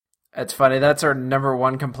It's funny. That's our number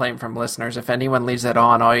one complaint from listeners. If anyone leaves it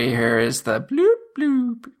on, all you hear is the bloop,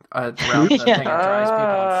 bloop around the thing. It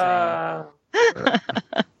drives people insane.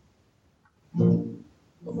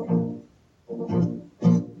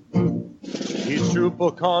 Each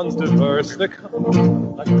DrupalCon's diverse,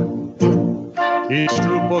 Each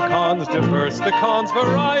DrupalCon's diverse, the con's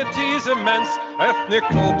variety's immense. Ethnic,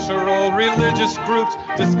 cultural, religious groups,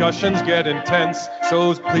 discussions get intense.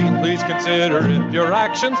 So please consider if your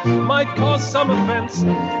actions might cause some offense.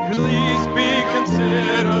 Please be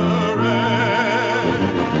considerate.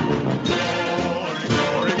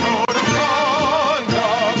 Glory, code of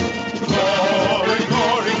conduct.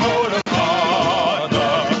 Glory, code of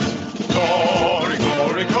conduct.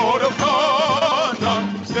 Glory, code of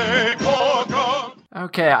conduct. Stay focused.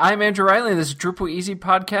 Okay, I'm Andrew Riley. This is DrupalEasy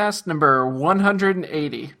podcast number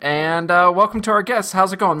 180. And welcome to our guests.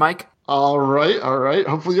 How's it going, Mike? All right.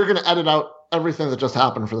 Hopefully you're going to edit out everything that just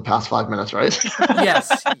happened for the past 5 minutes, right?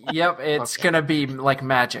 Yes. Yep. It's going to be like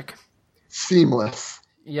magic. Seamless.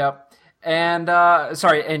 Yep. And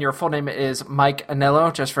and your full name is Mike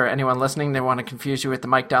Anello, just for anyone listening. They want to confuse you with the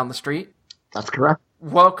Mike down the street. That's correct.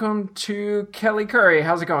 Welcome to Kelly Curry.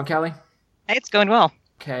 How's it going, Kelly? Hey, it's going well.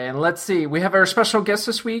 Okay, and let's see. We have our special guest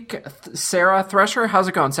this week, Sarah Thrasher. How's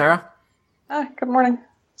it going, Sarah? Good morning.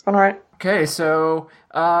 It's going all right. Okay, so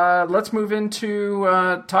let's move into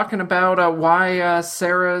talking about why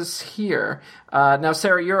Sarah's here. Now,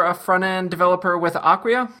 Sarah, you're a front-end developer with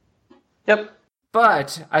Acquia? Yep.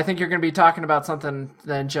 But I think you're going to be talking about something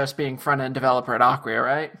than just being front-end developer at Acquia,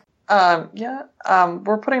 right?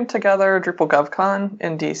 We're putting together Drupal GovCon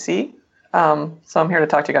in DC, so I'm here to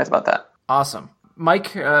talk to you guys about that. Awesome.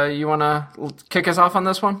 Mike, you want to kick us off on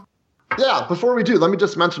this one? Yeah, before we do, let me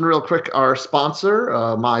just mention real quick our sponsor,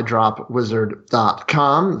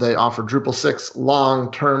 mydropwizard.com. They offer Drupal 6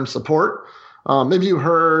 long-term support. Maybe you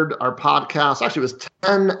heard our podcast. Actually, it was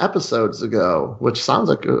 10 episodes ago, which sounds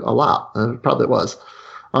like a lot. It probably was.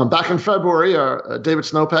 Back in February, David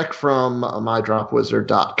Snopek from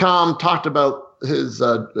mydropwizard.com talked about his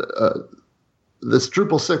this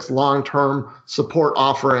Drupal 6 long-term support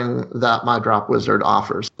offering that MyDropWizard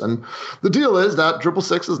offers. And the deal is that Drupal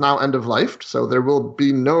 6 is now end-of-life, so there will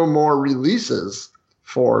be no more releases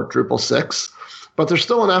for Drupal 6. But there's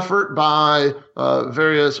still an effort by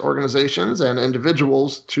various organizations and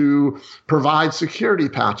individuals to provide security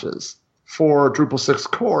patches for Drupal 6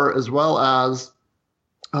 core, as well as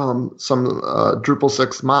some Drupal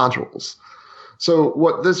 6 modules. So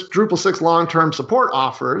what this Drupal 6 long-term support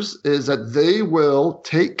offers is that they will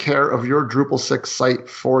take care of your Drupal 6 site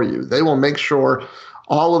for you. They will make sure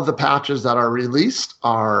all of the patches that are released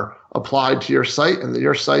are applied to your site and that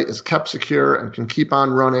your site is kept secure and can keep on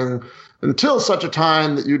running until such a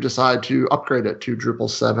time that you decide to upgrade it to Drupal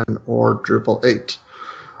 7 or Drupal 8.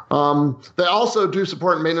 They also do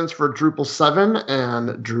support and maintenance for Drupal 7 and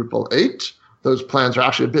Drupal 8. Those plans are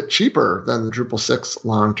actually a bit cheaper than the Drupal 6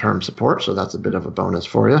 long-term support, so that's a bit of a bonus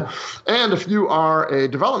for you. And if you are a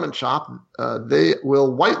development shop, they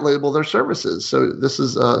will white label their services. So this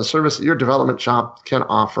is a service that your development shop can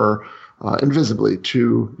offer invisibly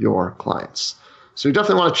to your clients. So you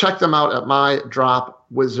definitely want to check them out at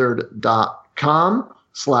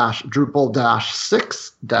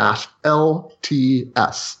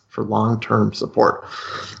mydropwizard.com/Drupal-6-LTS for long-term support.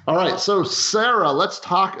 All right, so Sarah, let's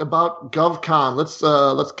talk about GovCon. Let's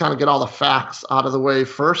kind of get all the facts out of the way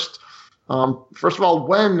first. First of all,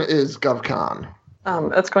 when is GovCon?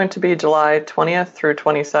 It's going to be July 20th through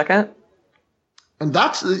 22nd. And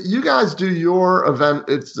that's you guys do your event.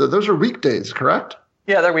 It's those are weekdays, correct?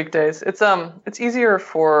 Yeah, they're weekdays. It's easier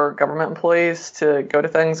for government employees to go to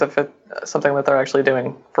things if it's something that they're actually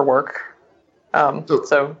doing for work.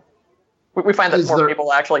 So we find that more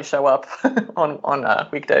people actually show up on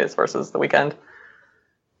weekdays versus the weekend.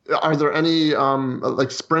 Are there any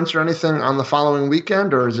like sprints or anything on the following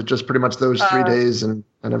weekend, or is it just pretty much those 3 days and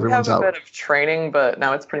everyone's out? We have a bit of training, but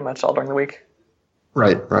now it's pretty much all during the week.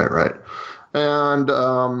 Right. And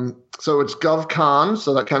so it's GovCon,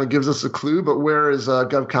 so that kind of gives us a clue, but where is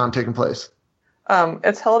GovCon taking place?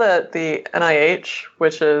 It's held at the NIH,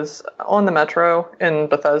 which is on the Metro in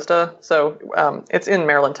Bethesda. So it's in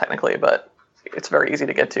Maryland technically, but it's very easy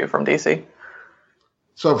to get to from DC.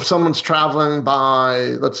 So if someone's traveling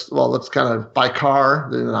by, let's kind of by car,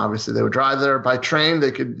 then obviously they would drive there. By train,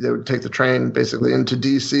 they would take the train basically into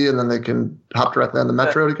DC, and then they can hop directly on the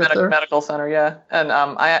Metro to get there. Medical center, yeah. And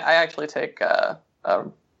I actually take a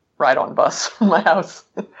ride-on bus from my house.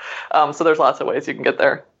 So there's lots of ways you can get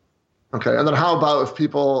there. Okay, and then how about if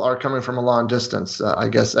people are coming from a long distance? I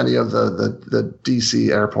guess any of the DC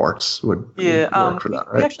airports would work for that,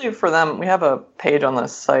 right? We actually, for them, we have a page on the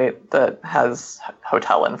site that has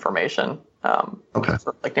hotel information. Okay.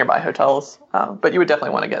 For, like, nearby hotels. But you would definitely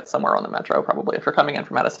want to get somewhere on the metro, probably, if you're coming in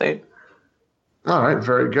from out of state. All right,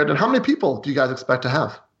 very good. And how many people do you guys expect to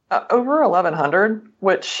have? Over 1,100,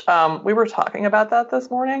 which we were talking about that this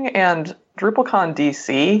morning, and DrupalCon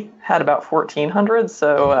DC had about 1,400,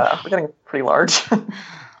 so we're getting pretty large.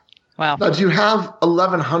 Wow. Now, do you have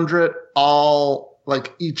 1,100 all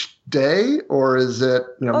like each day, or is it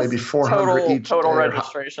maybe 400 each total day?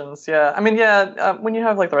 Registrations? Yeah, I mean, when you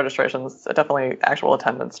have like the registrations, it definitely actual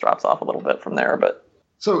attendance drops off a little bit from there. But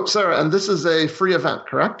so, Sarah, and this is a free event,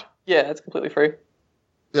 correct? Yeah, it's completely free.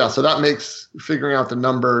 Yeah, so that makes figuring out the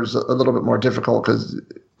numbers a little bit more difficult because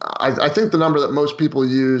I think the number that most people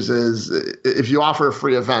use is if you offer a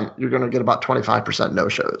free event, you're going to get about 25%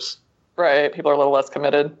 no-shows. Right, people are a little less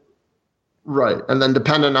committed. Right, and then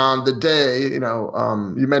depending on the day,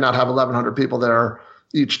 you may not have 1,100 people there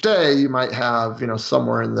each day. You might have,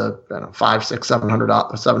 somewhere in the 500,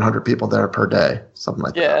 600, 700 people there per day, something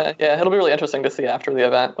like that. Yeah, it'll be really interesting to see after the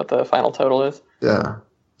event what the final total is. Yeah.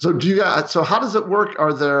 So so how does it work?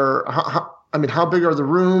 Are there, how big are the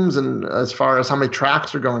rooms, and as far as how many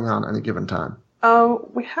tracks are going on at any given time?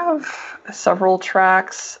 We have several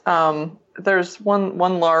tracks. There's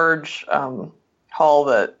one large hall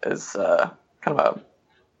that is kind of a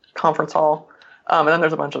conference hall. And then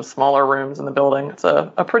there's a bunch of smaller rooms in the building. It's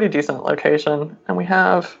a pretty decent location. And we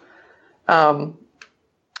have 5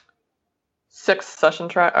 session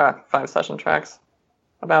tracks.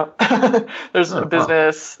 About there's a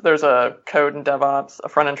business, there's a code and DevOps, a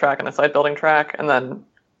front end track, and a site building track, and then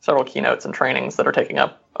several keynotes and trainings that are taking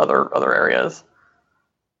up other areas.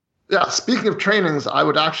 Yeah, speaking of trainings, I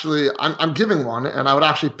would actually I'm giving one, and I would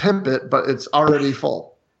actually pimp it, but it's already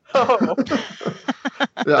full. Oh.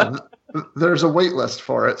 Yeah, there's a wait list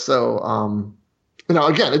for it. So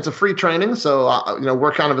again, it's a free training, so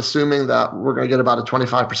we're kind of assuming that we're going to get about a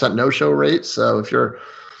 25% no-show rate. So if you're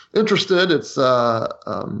interested, it's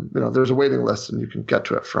there's a waiting list and you can get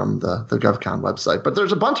to it from the GovCon website. But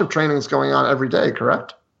there's a bunch of trainings going on every day,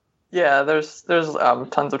 correct? Yeah, there's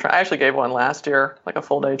tons of training. I actually gave one last year, like a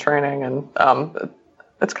full day training, and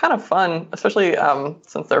it's kind of fun, especially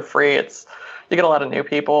since they're free. You get a lot of new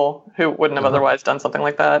people who wouldn't have otherwise done something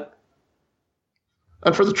like that.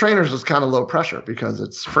 And for the trainers, it's kind of low pressure because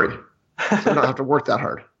it's free, so you don't have to work that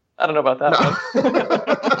hard. I don't know about that one.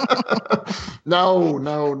 No. We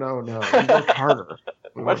work harder.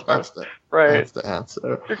 That's the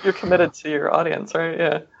answer. You're committed to your audience, right?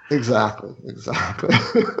 Yeah. Exactly.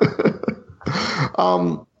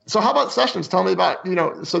 So how about sessions? Tell me about,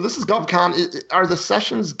 so this is GovCon. Are the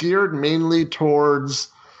sessions geared mainly towards,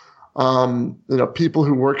 people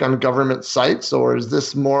who work on government sites, or is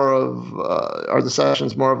this more of, are the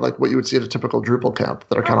sessions more of like what you would see at a typical Drupal camp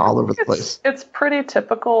that are kind of all over the place? It's pretty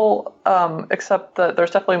typical, except that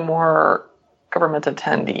there's definitely more government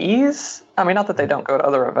attendees. I mean, not that they don't go to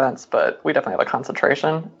other events, but we definitely have a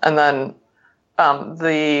concentration. And then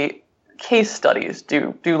the case studies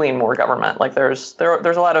do lean more government. Like there's a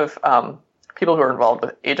lot of people who are involved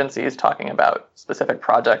with agencies talking about specific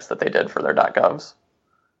projects that they did for their .govs.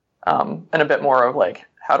 And a bit more of like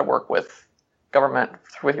how to work with government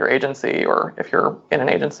with your agency, or if you're in an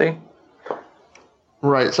agency.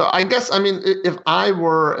 Right. So I guess, if I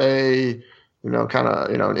were an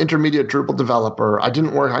intermediate Drupal developer, I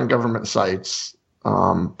didn't work on government sites,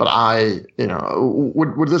 but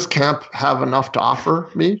would this camp have enough to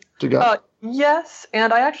offer me to go? Yes,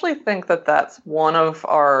 and I actually think that that's one of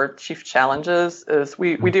our chief challenges is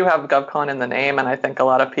we do have GovCon in the name, and I think a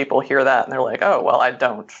lot of people hear that and they're like, oh, well, I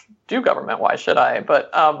don't do government, why should I?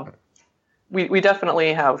 But we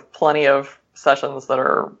definitely have plenty of sessions that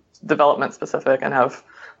are development specific and have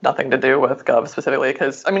nothing to do with Gov specifically,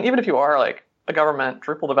 because, even if you are like a government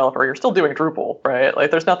Drupal developer, you're still doing Drupal, right? Like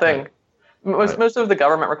there's nothing... Right. Most of the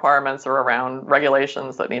government requirements are around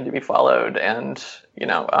regulations that need to be followed and,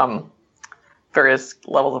 various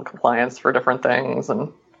levels of compliance for different things.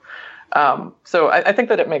 And so I think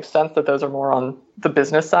that it makes sense that those are more on the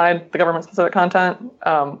business side, the government-specific content,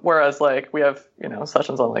 whereas like we have,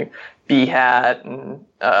 sessions on like BHAT and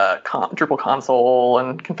Drupal console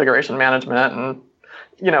and configuration management and,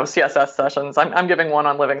 CSS sessions. I'm giving one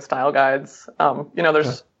on living style guides.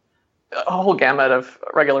 There's a whole gamut of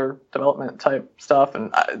regular development type stuff.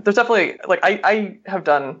 And there's definitely, like, I have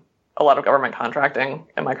done a lot of government contracting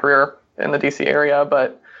in my career in the DC area,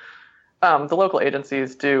 but the local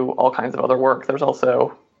agencies do all kinds of other work. There's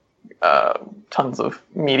also, tons of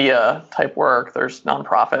media type work. There's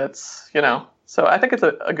nonprofits, So I think it's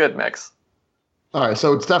a good mix. All right,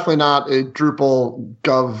 so it's definitely not a Drupal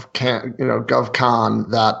GovCon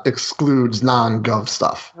that excludes non-Gov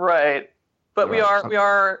stuff. Right. But right. we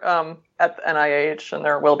are at the NIH, and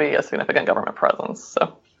there will be a significant government presence.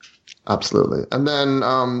 So. Absolutely. And then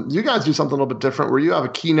you guys do something a little bit different where you have a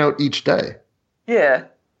keynote each day. Yeah.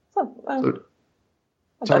 So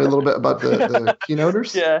tell me a little bit about the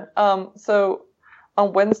keynoters. Yeah. So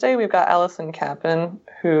on Wednesday, we've got Allison Kappan,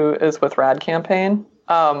 who is with Rad Campaign.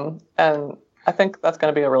 And I think that's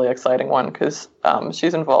going to be a really exciting one because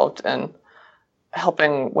she's involved in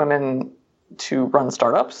helping women to run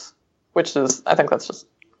startups, which is, I think that's just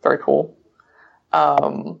very cool.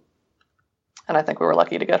 And I think we were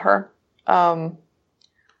lucky to get her. And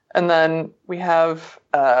then we have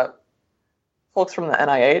folks from the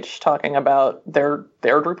NIH talking about their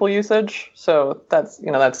Drupal usage. So that's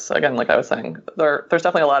again, like I was saying, there's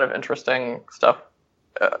definitely a lot of interesting stuff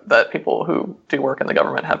that people who do work in the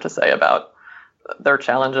government have to say about their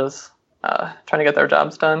challenges trying to get their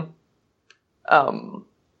jobs done. And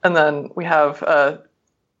then we have a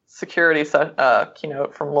security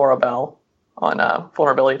keynote from Laura Bell on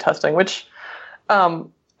vulnerability testing, which I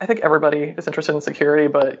think everybody is interested in security,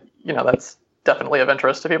 but that's definitely of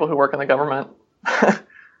interest to people who work in the government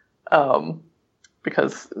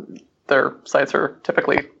because their sites are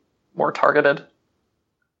typically more targeted.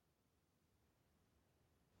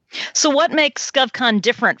 So what makes GovCon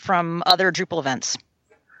different from other Drupal events?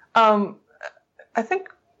 I think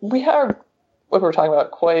we have, what we were talking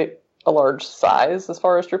about, quite a large size as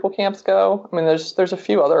far as Drupal camps go. I mean, there's a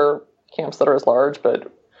few other camps that are as large,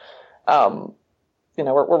 but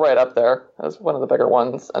we're right up there as one of the bigger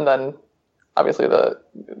ones. And then obviously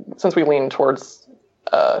since we lean towards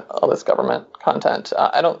all this government content,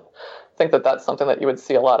 I don't think that's something that you would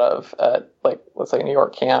see a lot of at, like, let's say New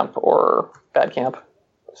York camp or Bad Camp.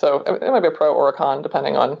 So it might be a pro or a con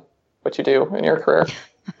depending on what you do in your career.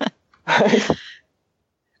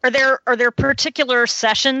 Are there particular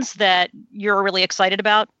sessions that you're really excited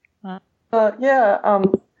about? Yeah.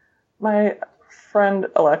 My friend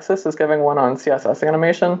Alexis is giving one on CSS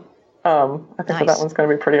animation. I think that one's going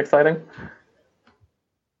to be pretty exciting.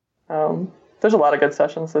 There's a lot of good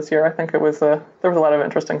sessions this year. I think there was a lot of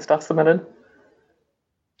interesting stuff submitted.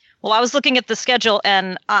 Well, I was looking at the schedule,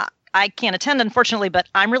 and I can't attend, unfortunately, but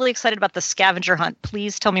I'm really excited about the scavenger hunt.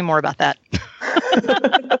 Please tell me more about that.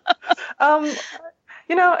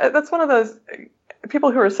 That's one of those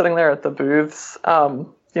people who are sitting there at the booths.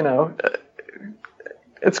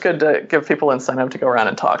 It's good to give people incentive to go around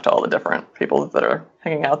and talk to all the different people that are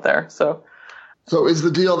hanging out there. So is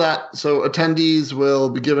the deal that attendees will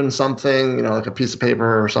be given something, like a piece of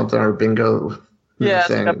paper or something, or bingo? Yeah,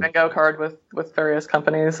 it's like a bingo card with various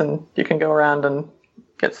companies, and you can go around and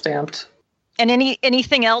get stamped. And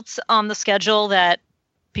anything else on the schedule that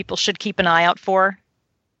people should keep an eye out for?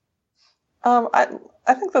 I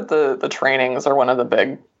think that the trainings are one of the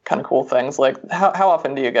big kind of cool things. Like how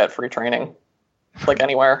often do you get free training? Like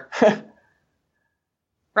anywhere.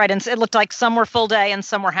 Right, and it looked like some were full day and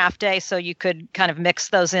some were half day, so you could kind of mix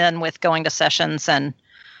those in with going to sessions and,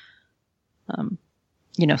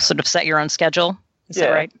 sort of set your own schedule. Is that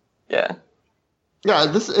right? Yeah.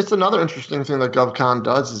 Yeah, it's another interesting thing that GovCon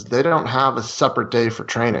does is they don't have a separate day for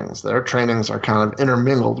trainings. Their trainings are kind of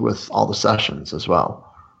intermingled with all the sessions as well.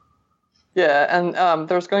 Yeah, and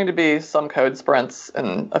there's going to be some code sprints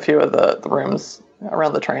in a few of the rooms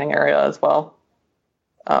around the training area as well.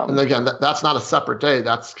 And again, that's not a separate day.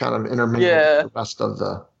 That's kind of intermingled with the rest of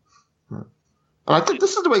the... And I think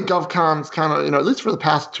this is the way GovCon's kind of, at least for the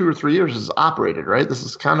past 2 or 3 years, has operated, right? This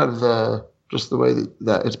is kind of just the way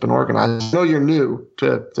that it's been organized. I know you're new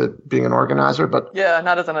to being an organizer, but... Yeah,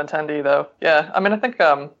 not as an attendee, though. Yeah, I mean, I think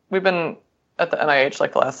we've been at the NIH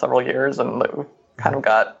like the last several years, and we've kind of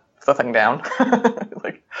got the thing down.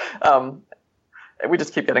 We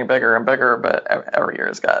just keep getting bigger and bigger, but every year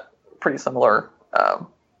has got pretty similar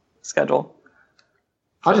schedule.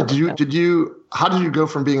 How did you go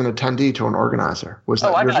from being an attendee to an organizer? Was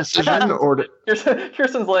that your decision, or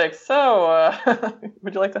Kirsten's like, so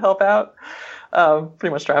would you like to help out?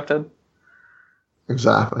 Pretty much drafted.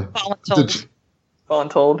 Exactly.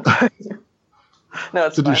 Voluntold. No,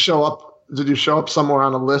 it's Did fine. you show up? Did you show up somewhere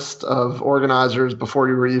on a list of organizers before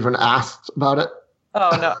you were even asked about it?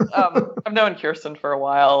 Oh no, I've known Kirsten for a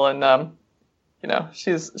while, and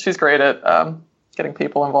she's great at getting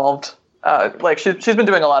people involved. Like she's been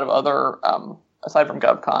doing a lot of other, aside from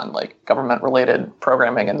GovCon, like government-related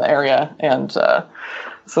programming in the area. And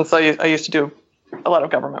since I used to do a lot of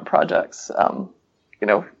government projects,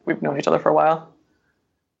 we've known each other for a while.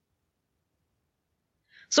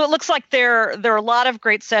 So it looks like there are a lot of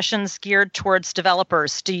great sessions geared towards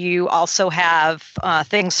developers. Do you also have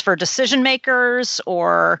things for decision makers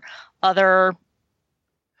or other?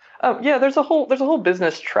 Yeah, there's a whole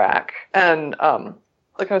business track, and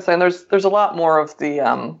like I was saying, there's a lot more of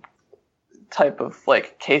the type of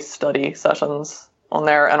like case study sessions on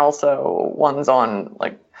there, and also ones on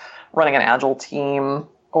like running an agile team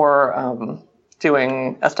or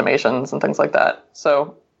doing estimations and things like that.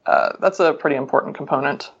 So that's a pretty important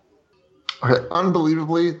component. Okay,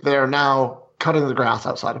 unbelievably, they are now cutting the grass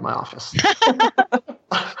outside of my office.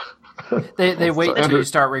 They wait until you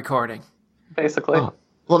start recording. Basically.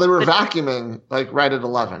 Well, they were vacuuming like right at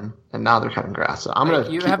 11, and now they're cutting grass. So I'm gonna.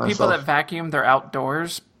 You have people that vacuum their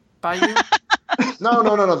outdoors by you? No,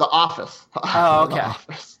 the office. Oh, okay. The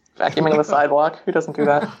office. Vacuuming the sidewalk. Who doesn't do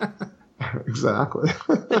that? Exactly.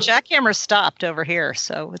 The jackhammer stopped over here,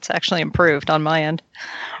 so it's actually improved on my end.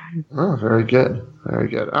 Oh, very good. Very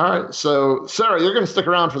good. All right. So, Sarah, you're going to stick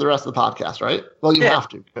around for the rest of the podcast, right? Well, you have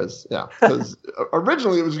to because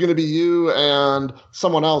originally it was going to be you and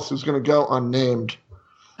someone else who's going to go unnamed,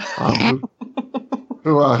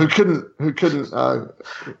 who couldn't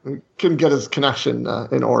get his connection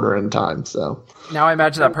in order in time. So now I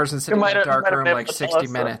imagine that person sitting in a dark room like 60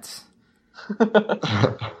 minutes.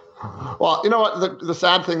 Well, you know what? The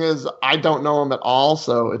sad thing is I don't know him at all,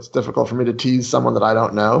 so it's difficult for me to tease someone that I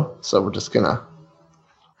don't know. So we're just gonna,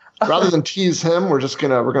 rather than tease him, we're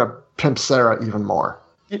gonna pimp Sarah even more.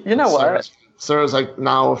 You know what? Sarah's like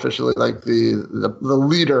now officially like the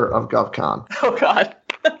leader of GovCon. Oh God,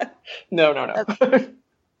 no.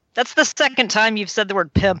 That's the second time you've said the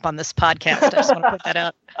word pimp on this podcast. I just want to put that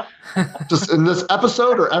out. Just in this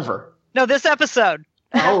episode or ever? No, this episode.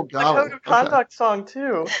 Oh God! The code of conduct song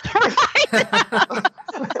too.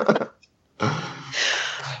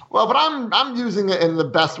 Well, but I'm using it in the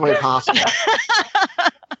best way possible.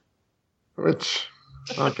 Which,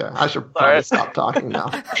 okay, I should probably stop talking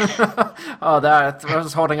now. Oh, I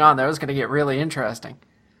was holding on. That was going to get really interesting.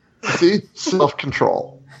 See,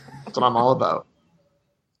 self-control. That's what I'm all about.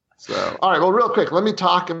 So, all right. Well, real quick, let me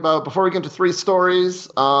talk about before we get into 3 stories.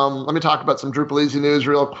 Let me talk about some DrupalEasy news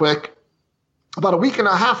real quick. About a week and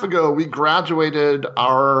a half ago, we graduated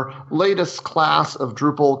our latest class of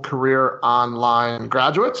Drupal Career Online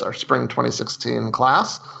graduates, our spring 2016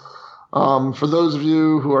 class. For those of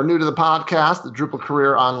you who are new to the podcast, the Drupal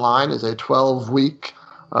Career Online is a 12-week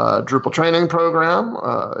Drupal training program.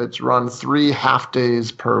 It's run 3 half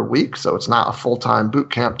days per week, so it's not a full-time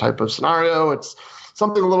boot camp type of scenario. It's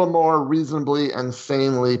something a little more reasonably and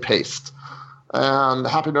sanely paced. And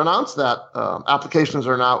happy to announce that applications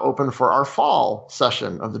are now open for our fall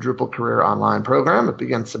session of the Drupal Career Online program. It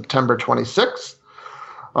begins September 26th.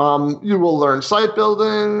 You will learn site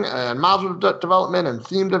building and module development and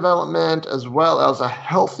theme development, as well as a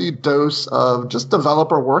healthy dose of just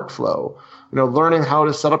developer workflow. You know, learning how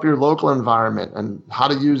to set up your local environment and how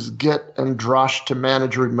to use Git and Drush to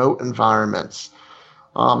manage remote environments.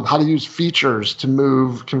 How to use features to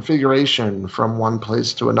move configuration from one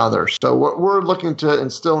place to another. So what we're looking to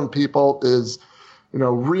instill in people is, you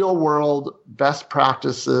know, real world best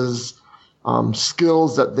practices,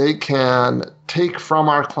 skills that they can take from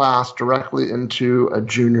our class directly into a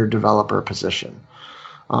junior developer position.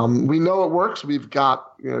 We know it works. We've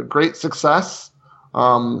got great success. 2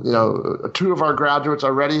 of our graduates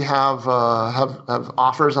already have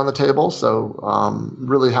offers on the table. So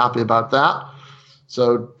really happy about that.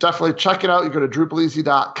 So definitely check it out. You go to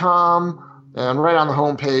DrupalEasy.com, and right on the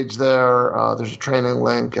homepage there's a training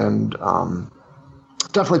link, and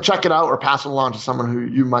definitely check it out or pass it along to someone who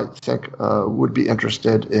you might think would be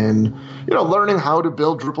interested in, learning how to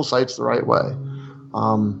build Drupal sites the right way.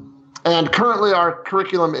 And currently our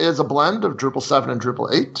curriculum is a blend of Drupal 7 and Drupal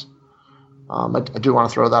 8. I do want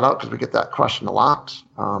to throw that out because we get that question a lot.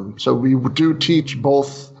 So we do teach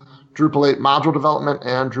both Drupal 8 module development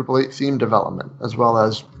and Drupal 8 theme development, as well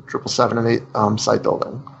as Drupal 7 and 8 site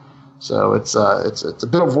building. So it's a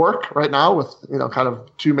bit of work right now with kind of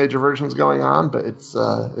 2 major versions going on, but it's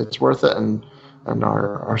worth it, and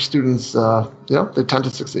our students they tend to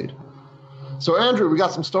succeed. So Andrew, we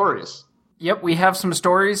got some stories. Yep, we have some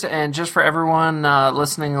stories, and just for everyone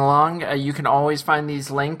listening along, you can always find these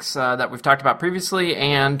links that we've talked about previously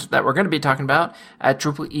and that we're going to be talking about at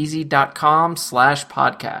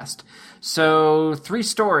DrupalEasy.com/podcast. So 3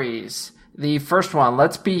 stories. The first one,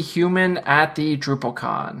 let's be human at the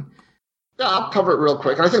DrupalCon. Yeah, I'll cover it real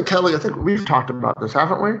quick. And I think, Kelly, we've talked about this,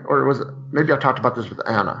 haven't we? Or was it, maybe I talked about this with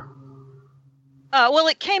Anna. Well,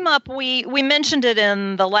 it came up. We mentioned it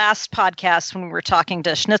in the last podcast when we were talking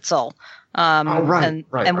to Schnitzel.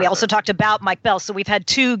 And we also talked about Mike Bell. So we've had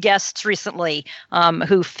 2 guests recently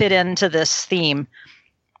who fit into this theme.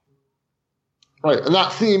 Right, and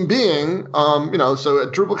that theme being, so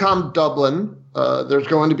at DrupalCon Dublin, there's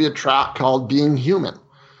going to be a track called Being Human.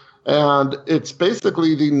 And it's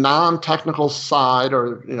basically the non-technical side,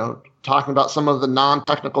 or, talking about some of the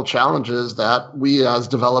non-technical challenges that we as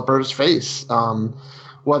developers face,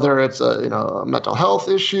 whether it's a mental health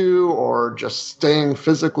issue or just staying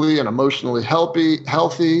physically and emotionally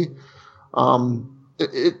healthy.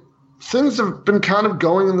 Things have been kind of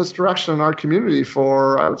going in this direction in our community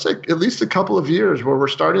for, I would say, at least a couple of years, where we're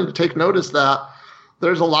starting to take notice that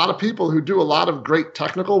there's a lot of people who do a lot of great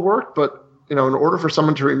technical work, but in order for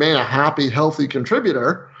someone to remain a happy, healthy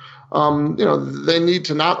contributor, they need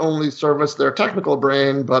to not only service their technical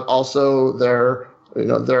brain, but also their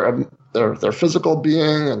physical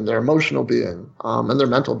being and their emotional being, and their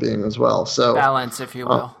mental being as well. So balance, if you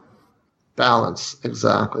will. Balance,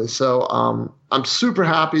 exactly. So I'm super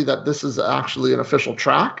happy that this is actually an official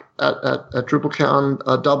track at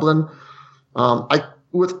DrupalCon Dublin.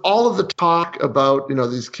 With all of the talk about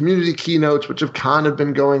these community keynotes, which have kind of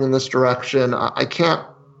been going in this direction, I can't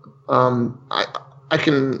imagine.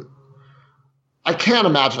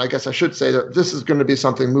 I guess I should say that this is going to be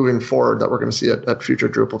something moving forward that we're going to see at future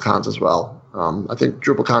DrupalCons as well. I think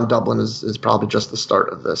DrupalCon Dublin is probably just the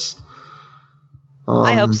start of this.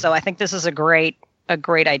 I hope so. I think this is a great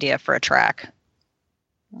idea for a track.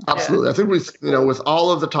 Absolutely. I think with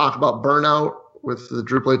all of the talk about burnout with the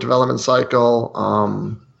Drupal 8 development cycle,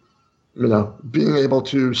 being able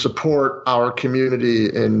to support our community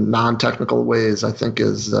in non-technical ways, I think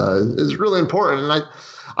is really important. And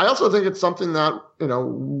I also think it's something that,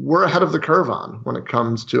 we're ahead of the curve on when it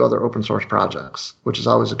comes to other open source projects, which is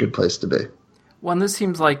always a good place to be. Well, and this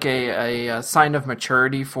seems like a sign of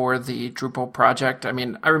maturity for the Drupal project. I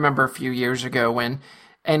mean, I remember a few years ago when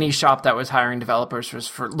any shop that was hiring developers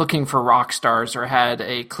was looking for rock stars, or had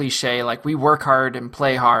a cliche like "we work hard and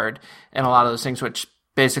play hard," and a lot of those things, which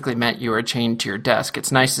basically meant you were chained to your desk.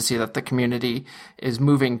 It's nice to see that the community is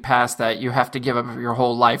moving past that. You have to give up your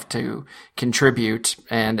whole life to contribute,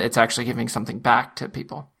 and it's actually giving something back to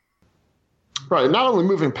people. Right. Not only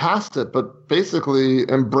moving past it, but basically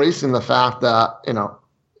embracing the fact that,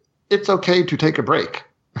 it's okay to take a break.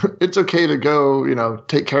 It's okay to go,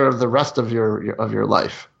 take care of the rest of your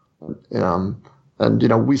life. And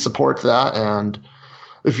we support that. And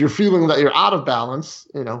if you're feeling that you're out of balance,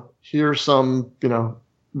 here's some,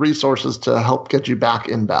 resources to help get you back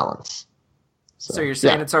in balance. So you're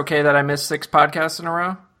saying It's okay that I missed 6 podcasts in a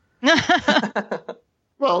row?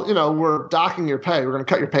 Well, we're docking your pay. We're going to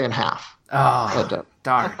cut your pay in half. Oh,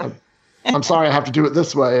 darn. I'm sorry I have to do it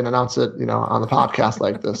this way and announce it, on the podcast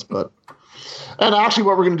like this. And actually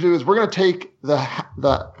what we're going to do is we're going to take the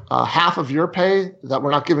half of your pay that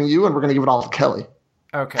we're not giving you, and we're going to give it all to Kelly.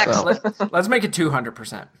 Okay. So. Let's make it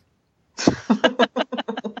 200%.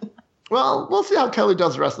 Well, we'll see how Kelly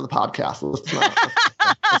does the rest of the podcast. Let's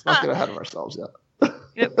not get ahead of ourselves yet.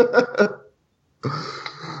 Yep.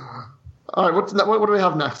 All right, what do we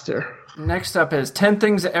have next here? Next up is 10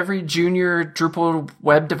 things every junior Drupal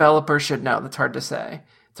web developer should know. That's hard to say.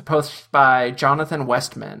 It's a post by Jonathan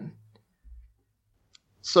Westman.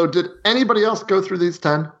 So did anybody else go through these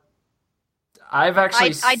 10? I've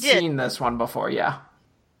actually seen this one before, yeah.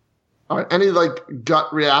 All right, any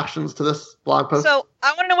gut reactions to this blog post? So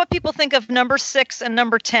I want to know what people think of number 6 and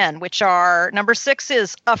number 10, which are, number 6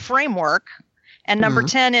 is a framework, and number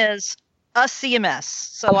 10 is a CMS.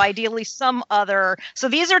 So ideally some other. So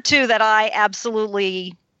these are 2 that I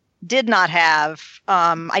absolutely did not have.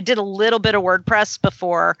 I did a little bit of WordPress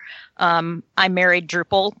before I married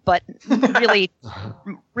Drupal, but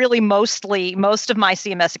really most of my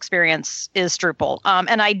CMS experience is Drupal.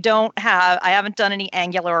 And I haven't done any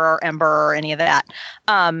Angular or Ember or any of that.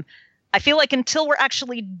 I feel like until we're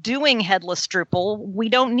actually doing headless Drupal, we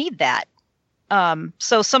don't need that.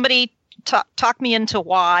 So somebody talk me into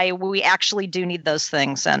why we actually do need those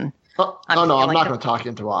things. And I'm not going to talk you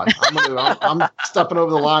into why. I'm stepping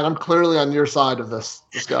over the line. I'm clearly on your side of this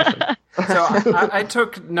discussion. So I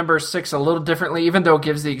took number 6 a little differently, even though it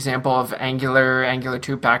gives the example of Angular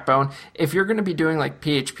 2 backbone. If you're going to be doing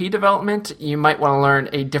PHP development, you might want to learn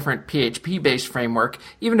a different PHP-based framework,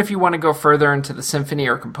 even if you want to go further into the Symfony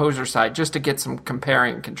or Composer side, just to get some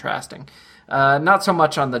comparing and contrasting. Not so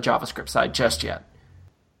much on the JavaScript side just yet.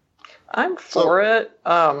 I'm for it.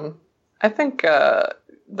 I think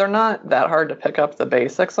they're not that hard to pick up the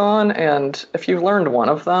basics on, and if you've learned one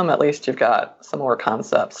of them, at least you've got some more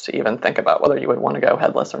concepts to even think about whether you would want to go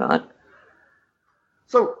headless or not.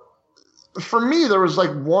 So for me, there was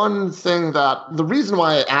like one thing that the reason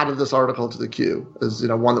why I added this article to the queue is,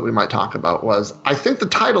 one that we might talk about was I think the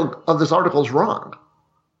title of this article is wrong.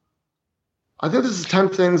 I think this is 10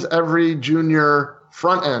 things every junior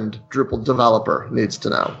front-end Drupal developer needs to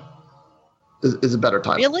know is a better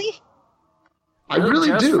title. Really? I really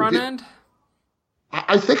just do. Front-end?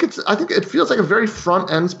 I think it feels like a very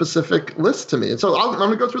front-end specific list to me. And so I'm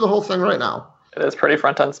going to go through the whole thing right now. It is pretty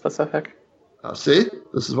front-end specific. See?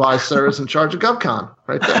 This is why Sarah's in charge of GovCon,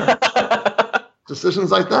 right there.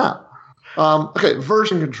 Decisions like that. Okay,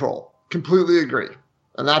 version control. Completely agree.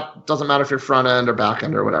 And that doesn't matter if you're front end or back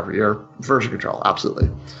end or whatever. You're version control,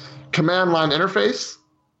 absolutely. Command line interface,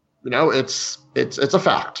 it's a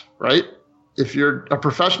fact, right? If you're a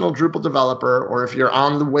professional Drupal developer, or if you're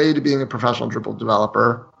on the way to being a professional Drupal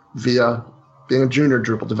developer via being a junior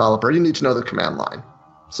Drupal developer, you need to know the command line.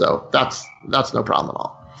 So that's no problem at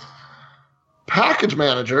all. Package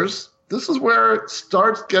managers, this is where it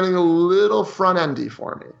starts getting a little front-endy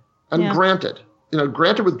for me. And granted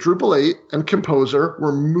with Drupal 8 and Composer,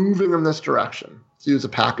 we're moving in this direction to use a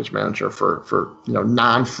package manager for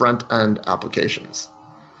non-front-end applications.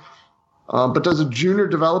 But does a junior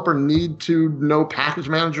developer need to know package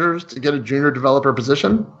managers to get a junior developer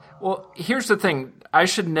position? Well, here's the thing. I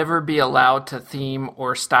should never be allowed to theme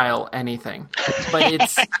or style anything. But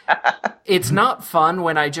it's not fun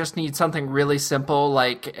when I just need something really simple,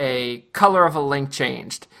 like a color of a link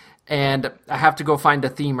changed. And I have to go find a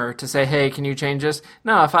themer to say, hey, can you change this?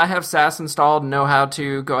 No, if I have Sass installed and know how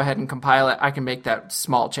to go ahead and compile it, I can make that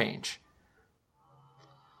small change.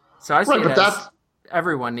 So I see it as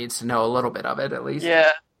everyone needs to know a little bit of it, at least.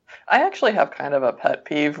 Yeah. I actually have kind of a pet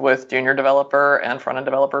peeve with junior developer and front-end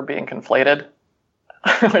developer being conflated,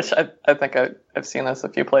 which I think I've seen this a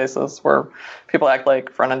few places where people act like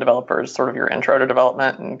front-end developer is sort of your intro to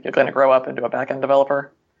development and you're going to grow up into a back-end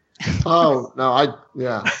developer. Oh, no,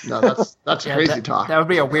 that's crazy talk. That would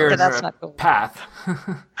be a weird path.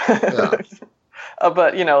 Yeah.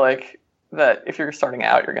 But, like that if you're starting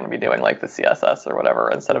out, you're going to be doing like the CSS or whatever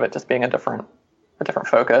instead of it just being a different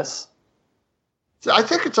focus. So I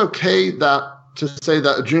think it's okay to say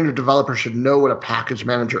that a junior developer should know what a package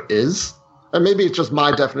manager is. And maybe it's just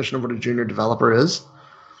my definition of what a junior developer is.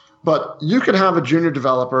 But you could have a junior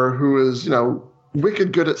developer who is,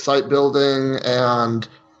 wicked good at site building and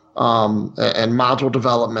module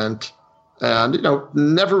development and,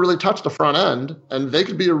 never really touched the front end. And they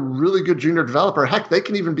could be a really good junior developer. Heck, they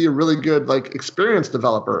can even be a really good, experienced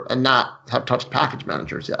developer and not have touched package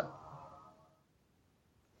managers yet.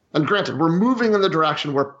 And granted, we're moving in the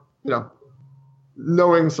direction where,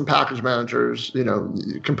 knowing some package managers,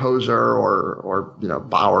 Composer or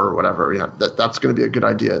Bower or whatever, that's going to be a good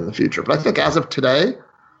idea in the future. But I think as of today,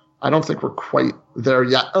 I don't think we're quite there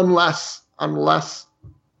yet, unless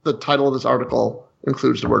the title of this article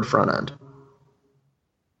includes the word front end.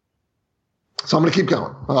 So I'm going to keep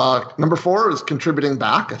going. Number 4 is contributing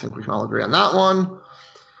back. I think we can all agree on that one.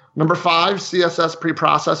 Number 5, CSS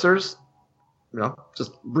preprocessors.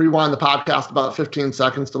 Just rewind the podcast about 15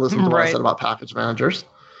 seconds to listen to what I said about package managers.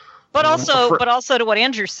 But also to what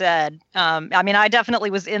Andrew said, I definitely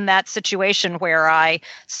was in that situation where I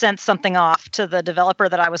sent something off to the developer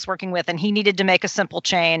that I was working with, and he needed to make a simple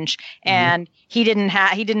change, and he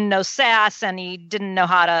didn't know Sass, and he didn't know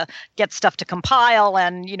how to get stuff to compile,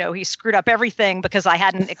 and he screwed up everything because I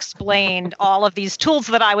hadn't explained all of these tools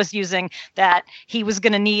that I was using that he was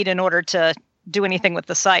going to need in order to do anything with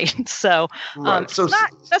the site. So, that's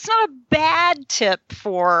not a bad tip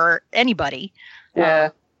for anybody.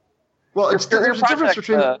 Yeah. Well, there's a difference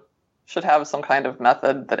between should have some kind of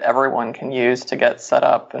method that everyone can use to get set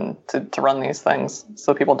up and to run these things,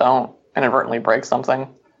 so people don't inadvertently break something.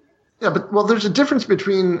 Yeah, but there's a difference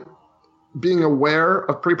between being aware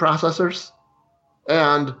of preprocessors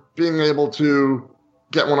and being able to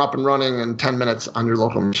get one up and running in 10 minutes on your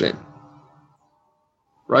local machine.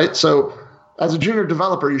 Right? So as a junior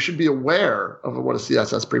developer, you should be aware of what a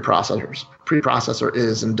CSS preprocessor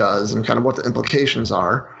is and does and kind of what the implications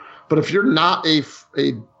are. But if you're not a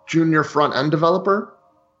junior front-end developer,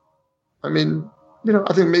 I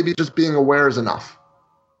think maybe just being aware is enough.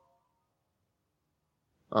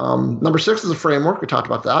 Number 6 is a framework. We talked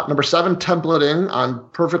about that. Number 7, templating. I'm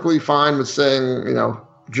perfectly fine with saying,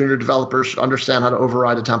 junior developers should understand how to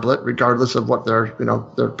override a template, regardless of what their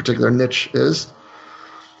particular niche is.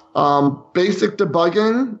 Basic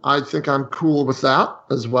debugging, I think I'm cool with that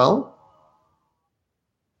as well.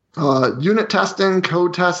 Unit testing,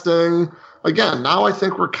 code testing. Again, now I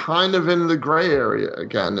think we're kind of in the gray area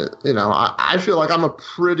again. I feel like I'm a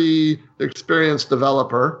pretty experienced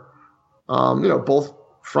developer, both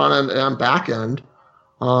front end and back end.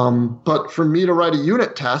 But for me to write a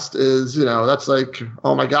unit test is, that's like,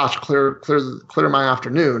 oh my gosh, clear my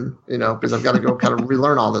afternoon, because I've got to go kind of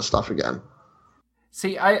relearn all this stuff again.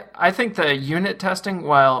 See, I think the unit testing,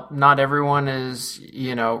 while not everyone is,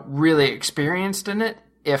 really experienced in it,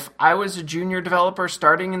 if I was a junior developer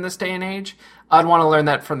starting in this day and age, I'd want to learn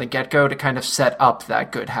that from the get-go to kind of set up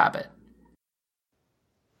that good habit.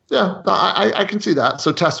 Yeah, I can see that.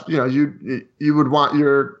 So you would want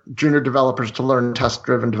your junior developers to learn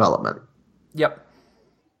test-driven development. Yep.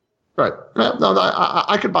 Right. No,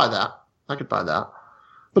 I could buy that.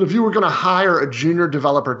 But if you were going to hire a junior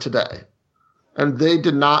developer today, and they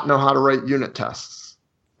did not know how to write unit tests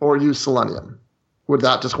or use Selenium, would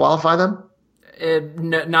that disqualify them?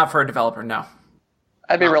 Not for a developer, no.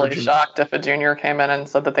 I'd be really shocked if a junior came in and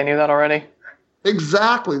said that they knew that already.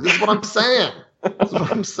 Exactly. This is what I'm saying.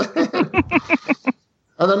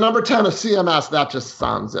 And then number 10, a CMS,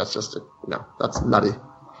 that's nutty.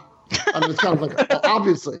 I mean, it's kind of like,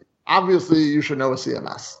 obviously you should know a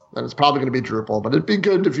CMS, and it's probably going to be Drupal, but it'd be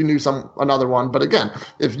good if you knew another one. But again,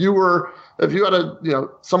 if you had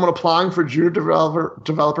someone applying for a junior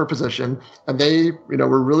developer position, and they,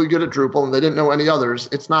 were really good at Drupal and they didn't know any others,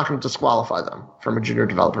 it's not going to disqualify them from a junior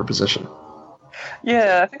developer position.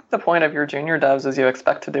 Yeah, I think the point of your junior devs is you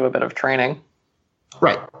expect to do a bit of training.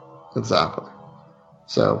 Right. Exactly.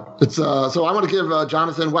 So it's so I want to give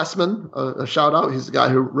Jonathan Westman a shout out. He's the guy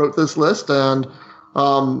who wrote this list, and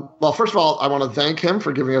well, first of all, I want to thank him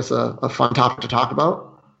for giving us a fun topic to talk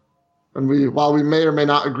about. And while we may or may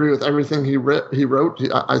not agree with everything he wrote,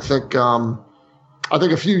 I think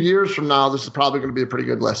a few years from now, this is probably going to be a pretty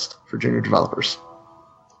good list for junior developers.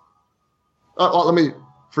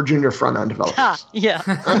 For junior front-end developers. Yeah.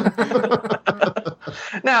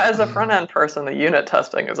 Now, as a front-end person, the unit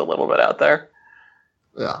testing is a little bit out there.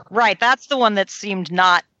 Yeah. Right. That's the one that seemed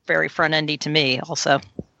not very front-endy to me also.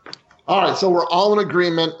 All right. So we're all in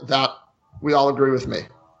agreement that we all agree with me.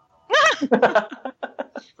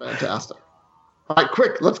 Fantastic. All right,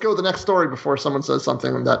 quick. Let's go to the next story before someone says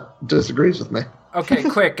something that disagrees with me. Okay,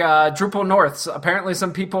 quick. Drupal North. Apparently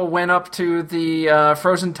some people went up to the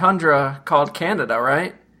frozen tundra called Canada,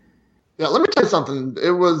 right? Yeah, let me tell you something.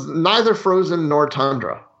 It was neither frozen nor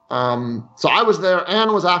tundra. So I was there.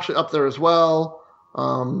 Anne was actually up there as well.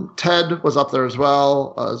 Ted was up there as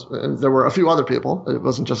well. And there were a few other people. It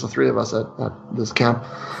wasn't just the three of us at this camp.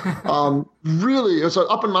 Really, so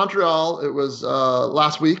up in Montreal, it was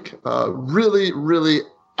last week. Really, really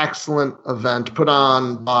excellent event put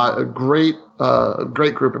on by a great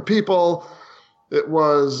group of people. It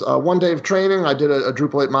was 1 day of training. I did a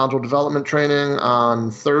Drupal 8 module development training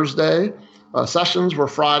on Thursday. Sessions were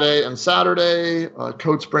Friday and Saturday.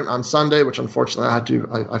 Code sprint on Sunday, which unfortunately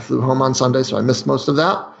I flew home on Sunday, so I missed most of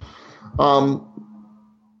that.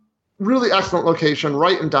 Really excellent location,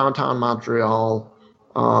 right in downtown Montreal.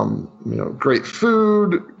 Great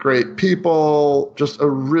food, great people, just a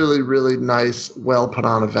really, really nice, well put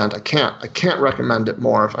on event. I can't recommend it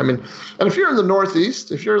more. And if you're in the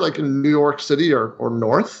Northeast, if you're like in New York City or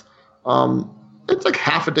North, it's like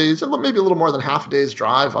half a day's, maybe a little more than half a day's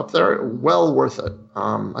drive up there. Well worth it.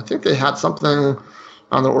 I think they had something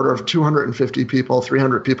on the order of 250 people,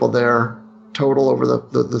 300 people there total over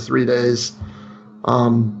the 3 days.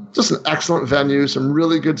 Just an excellent venue, some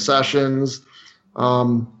really good sessions.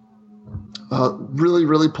 Really,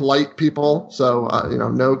 really polite people. So,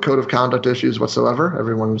 no code of conduct issues whatsoever.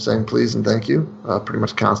 Everyone was saying please and thank you pretty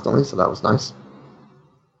much constantly. So that was nice.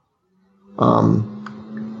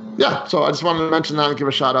 Yeah, so I just wanted to mention that and give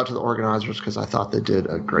a shout out to the organizers because I thought they did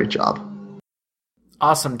a great job.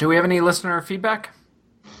 Awesome. Do we have any listener feedback?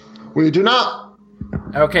 We do not.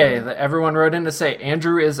 Okay, everyone wrote in to say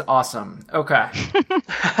Andrew is awesome. Okay.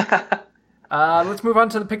 Let's move on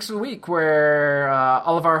to the picks of the week, where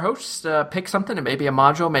all of our hosts pick something. It may be a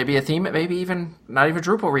module, maybe a theme, it may be even not even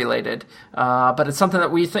Drupal related, but it's something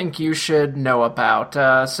that we think you should know about.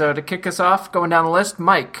 So to kick us off, going down the list,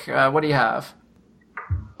 Mike, what do you have?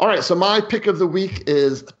 All right, so my pick of the week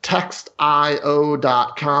is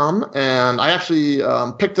textio.com, and I actually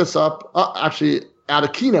picked this up at a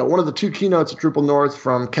keynote, one of the two keynotes at Drupal North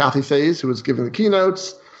from Kathy Faze, who was giving the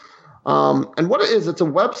keynotes. And what it is, it's a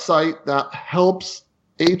website that helps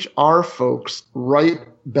HR folks write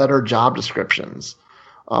better job descriptions.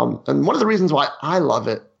 And one of the reasons why I love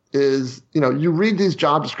it is, you read these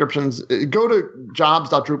job descriptions, go to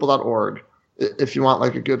jobs.drupal.org if you want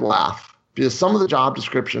like a good laugh, because some of the job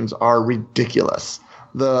descriptions are ridiculous.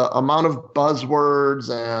 The amount of buzzwords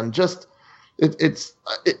and just, I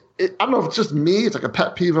don't know if it's just me, it's like a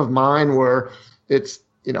pet peeve of mine where it's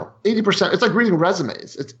 80%. It's like reading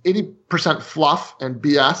resumes. It's 80% fluff and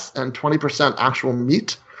BS and 20% actual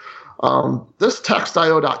meat. This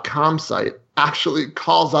textio.com site actually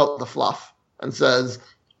calls out the fluff and says,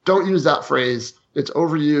 don't use that phrase. It's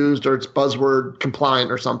overused or it's buzzword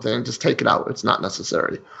compliant or something. Just take it out. It's not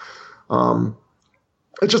necessary.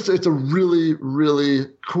 It's a really, really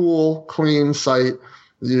cool, clean site.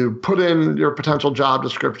 You put in your potential job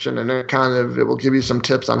description and it will give you some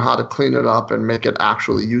tips on how to clean it up and make it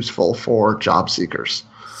actually useful for job seekers.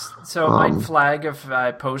 So it might flag if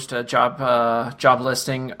I post a job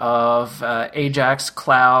listing of Ajax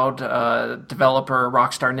Cloud developer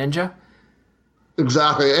Rockstar Ninja.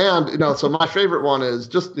 Exactly. And, so my favorite one is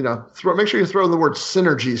just, make sure you throw the word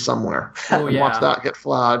synergy somewhere and watch that get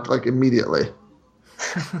flagged like immediately.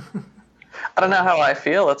 I don't know how I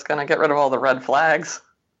feel. It's going to get rid of all the red flags.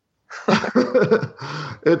 I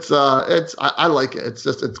like it.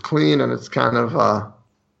 It's clean and it's kind of,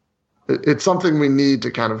 it's something we need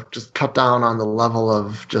to kind of just cut down on the level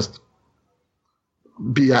of just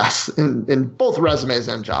BS in both resumes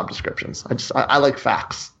and job descriptions. I like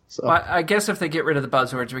facts. So. Well, I guess if they get rid of the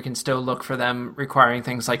buzzwords, we can still look for them requiring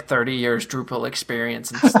things like 30 years Drupal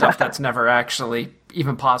experience and stuff that's never actually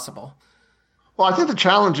even possible. Well, I think the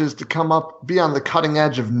challenge is to be on the cutting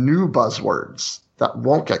edge of new buzzwords that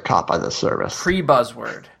won't get caught by this service.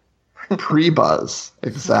 Pre-buzzword. Pre-buzz,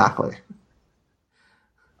 exactly.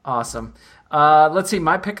 Awesome. Let's see,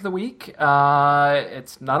 my pick of the week. It's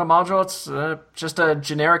not a module, it's just a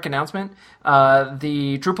generic announcement.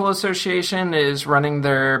 The Drupal Association is running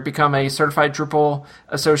their Become a Certified Drupal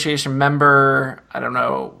Association member, I don't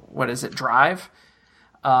know, what is it, drive?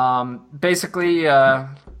 Basically,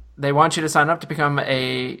 they want you to sign up to become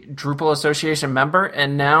a Drupal Association member,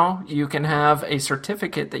 and now you can have a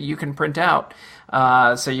certificate that you can print out.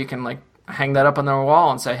 So you can hang that up on the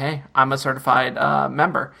wall and say, hey, I'm a certified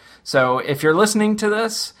member. So if you're listening to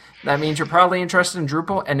this, that means you're probably interested in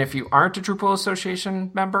Drupal. And if you aren't a Drupal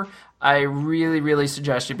Association member, I really, really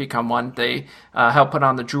suggest you become one. They help put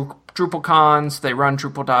on the Drupal cons. They run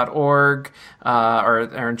Drupal.org, or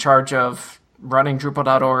they're in charge of running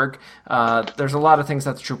Drupal.org. There's a lot of things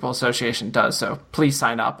that the Drupal Association does. So please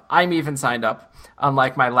sign up. I'm even signed up,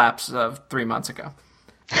 unlike my lapse of 3 months ago.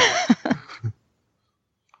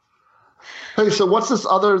 Hey, so what's this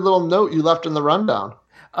other little note you left in the rundown?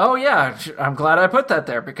 Oh, yeah. I'm glad I put that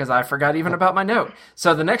there because I forgot even about my note.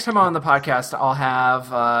 So the next time I'm on the podcast, I'll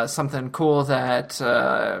have something cool that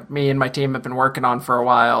me and my team have been working on for a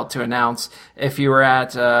while to announce. If you were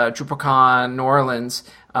at DrupalCon New Orleans,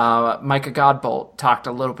 Micah Godbolt talked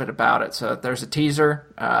a little bit about it. So there's a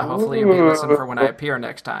teaser. Hopefully you'll be listening for when I appear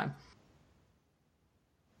next time.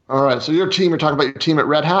 All right. So you're talking about your team at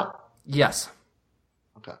Red Hat? Yes.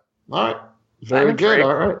 Okay. All right. Very good.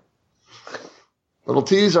 All right. Little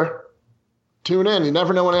teaser. Tune in. You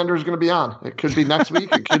never know when Andrew's going to be on. It could be next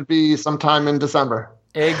week. It could be sometime in December.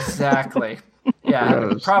 Exactly.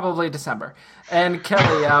 Yeah, probably December. And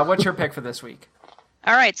Kelly, what's your pick for this week?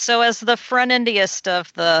 All right. So as the front-endiest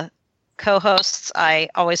of the co-hosts, I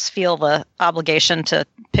always feel the obligation to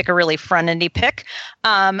pick a really front-endy pick.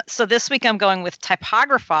 So this week I'm going with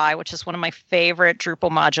Typogrify, which is one of my favorite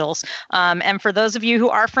Drupal modules. And for those of you who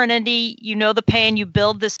are front-endy, you know the pain. You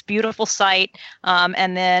build this beautiful site,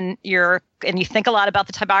 and then you think a lot about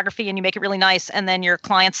the typography and you make it really nice, and then your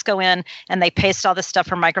clients go in and they paste all this stuff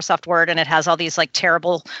from Microsoft Word, and it has all these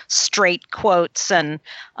terrible straight quotes and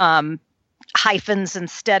hyphens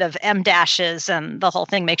instead of M dashes, and the whole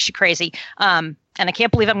thing makes you crazy. And I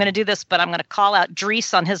can't believe I'm going to do this, but I'm going to call out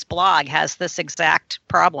Dries on his blog has this exact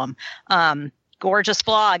problem. Gorgeous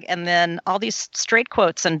blog, and then all these straight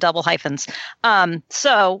quotes and double hyphens.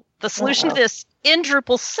 So the solution to this in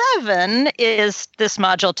Drupal 7 is this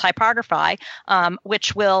module Typogrify,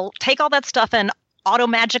 which will take all that stuff and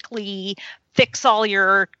auto-magically fix all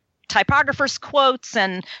your typographer's quotes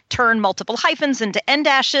and turn multiple hyphens into end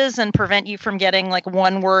dashes and prevent you from getting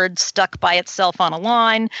one word stuck by itself on a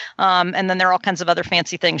line. And then there are all kinds of other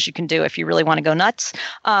fancy things you can do if you really want to go nuts.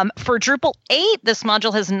 For Drupal 8, this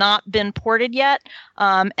module has not been ported yet.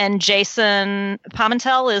 And Jason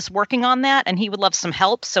Pimentel is working on that, and he would love some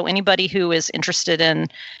help. So anybody who is interested in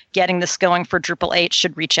getting this going for Drupal 8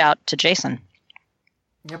 should reach out to Jason.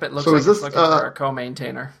 Yep, it looks like he's looking for a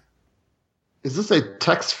co-maintainer. Is this a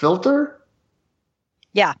text filter?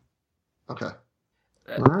 Yeah. Okay.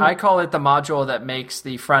 I call it the module that makes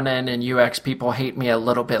the front end and UX people hate me a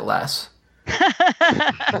little bit less.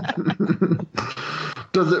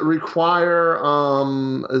 Does it require,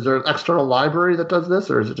 is there an external library that does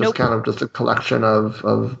this, or is it just kind of just a collection of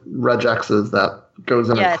regexes that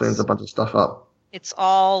goes in and cleans a bunch of stuff up?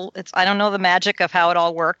 I don't know the magic of how it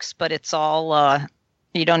all works, but it's all,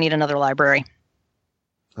 you don't need another library.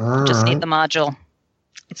 Just need the module.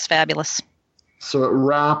 It's fabulous. So it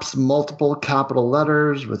wraps multiple capital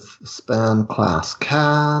letters with span class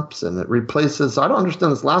caps, and it replaces, I don't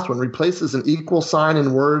understand this last one, replaces an equal sign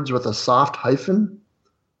in words with a soft hyphen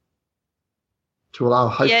to allow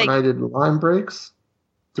hyphenated line breaks.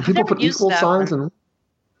 Do people put equal signs in?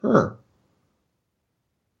 Huh.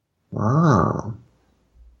 Wow.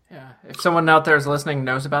 Yeah. If someone out there is listening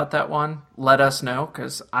knows about that one, let us know,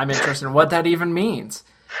 because I'm interested in what that even means.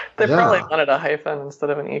 They probably wanted a hyphen instead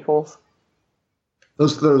of an equals.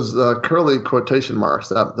 Those curly quotation marks,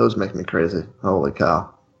 those make me crazy. Holy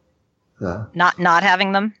cow. Yeah. Not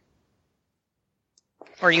having them?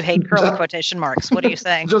 Or you hate curly quotation marks? What are you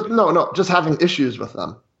saying? Just having issues with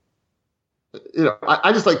them.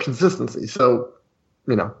 I just like consistency. So,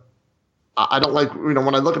 I don't like,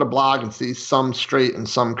 when I look at a blog and see some straight and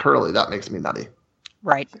some curly, that makes me nutty.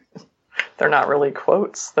 Right. They're not really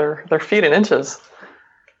quotes. They're feet in inches.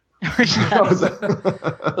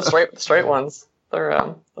 The straight ones.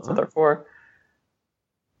 That's what they're for.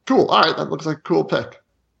 Cool. All right, that looks like a cool pick.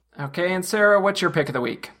 Okay, and Sarah, what's your pick of the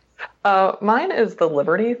week? Mine is the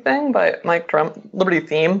Liberty theme by Mike Drummond.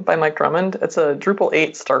 It's a Drupal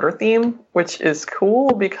 8 starter theme, which is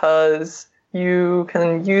cool because you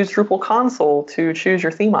can use Drupal console to choose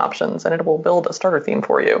your theme options, and it will build a starter theme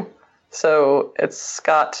for you. So it's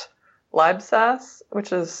got libsass,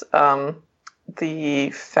 which is the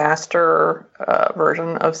faster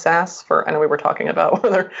version of Sass. I know we were talking about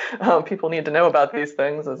whether people need to know about these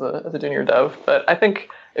things as a junior dev, but I think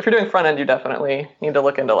if you're doing front end, you definitely need to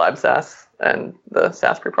look into libsass and the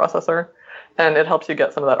Sass preprocessor, and it helps you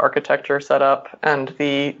get some of that architecture set up. And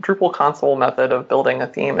the Drupal console method of building a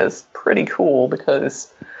theme is pretty cool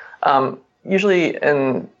because usually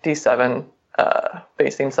in D7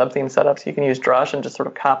 base theme, sub-theme setups, you can use Drush and just sort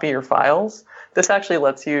of copy your files. This actually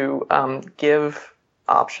lets you give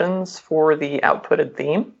options for the outputted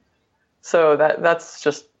theme. So that's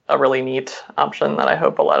just a really neat option that I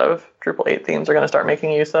hope a lot of Drupal 8 themes are going to start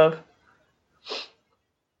making use of.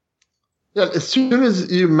 Yeah, as soon as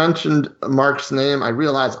you mentioned Mark's name, I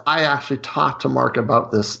realized I actually talked to Mark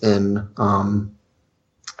about this in in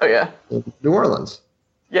New Orleans.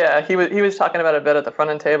 Yeah, he was talking about it a bit at the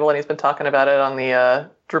front end table, and he's been talking about it on the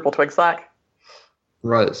Drupal Twig Slack.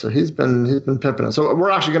 Right, so he's been pimping it. So we're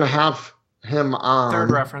actually going to have him on. Third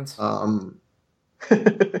reference. I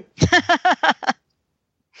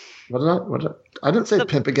didn't say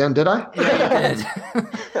pimp again, did I? Yeah, you did.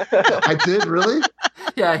 I did, really?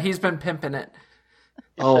 Yeah, he's been pimping it.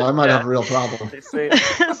 Oh, I might have a real problem. This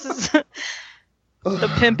is the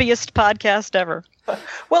pimpiest podcast ever.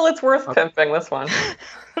 Well, it's worth pimping, this one.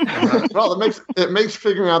 Right. Well, it makes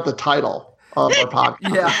figuring out the title of our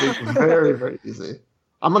podcast very, very easy.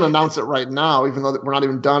 I'm going to announce it right now, even though we're not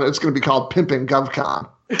even done. It's going to be called Pimping GovCon.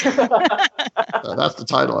 So that's the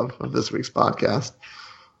title of this week's podcast.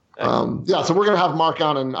 So we're going to have Mark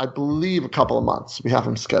on in, I believe, a couple of months. We have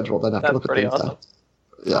him scheduled. I'd have to look at things. Awesome.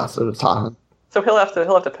 Yeah, so it's time. So he'll have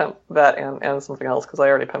to pimp that and something else because I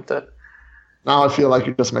already pimped it. Now I feel like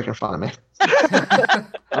you're just making fun of me.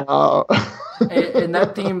 And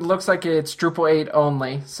that theme looks like it's Drupal 8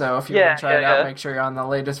 only. So if you want to try it out, make sure you're on the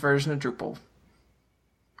latest version of Drupal.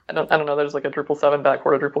 I don't know. There's like a Drupal 7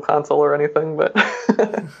 backward of Drupal console or anything, but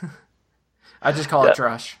I just call it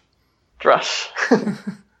Drush. Drush.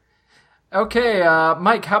 Okay,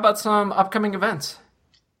 Mike, how about some upcoming events?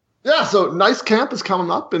 Yeah, so Nice Camp is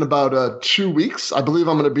coming up in about 2 weeks. I believe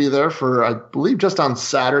I'm going to be there for, just on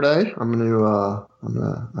Saturday. I'm going to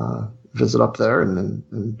visit up there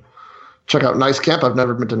and check out Nice Camp. I've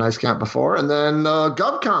never been to Nice Camp before. And then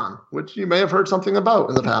GovCon, which you may have heard something about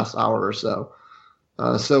in the past hour or so.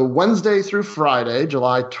 So Wednesday through Friday,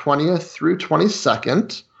 July 20th through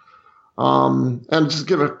 22nd. And just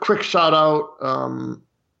give a quick shout out.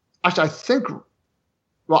 Actually, I think,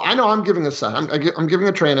 I know I'm giving I'm giving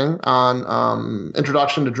a training on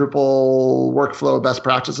introduction to Drupal workflow best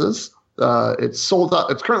practices. It's sold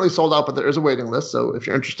out. It's currently sold out, but there is a waiting list. So if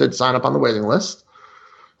you're interested, sign up on the waiting list.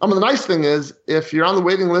 The nice thing is, if you're on the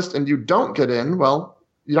waiting list and you don't get in, well,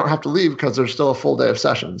 you don't have to leave because there's still a full day of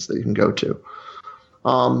sessions that you can go to.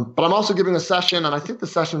 But I'm also giving a session, and I think the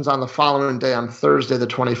session's on the following day on Thursday, the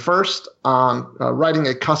 21st, on writing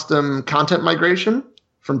a custom content migration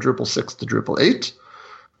from Drupal 6 to Drupal 8.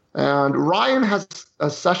 And Ryan has a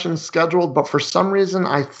session scheduled, but for some reason,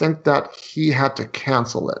 I think that he had to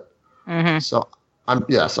cancel it. Mm-hmm. So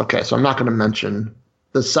so I'm not going to mention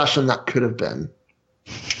the session that could have been.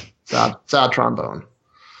 Sad trombone.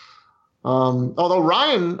 Although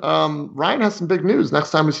Ryan has some big news.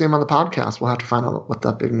 Next time we see him on the podcast, we'll have to find out what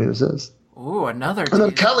that big news is. Ooh, another teaser.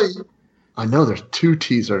 And then Kelly, I know there's 2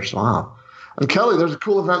 teasers. Wow. And Kelly, there's a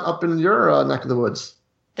cool event up in your neck of the woods.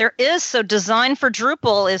 There is. So Design for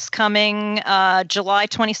Drupal is coming July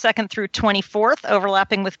 22nd through 24th,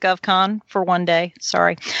 overlapping with GovCon for one day.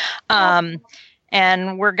 Sorry. And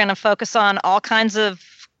we're going to focus on all kinds of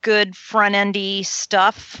good front-endy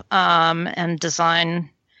stuff and design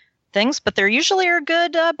things. But there usually are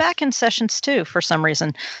good back-end sessions, too, for some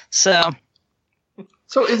reason. So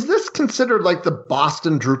is this considered like the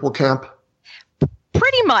Boston Drupal camp?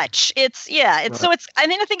 Pretty much. I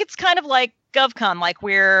think it's kind of like GovCon, like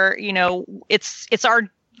where, it's our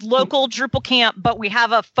local Drupal camp, but we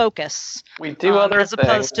have a focus. We do other as things.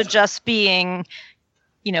 Opposed to just being,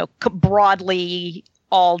 broadly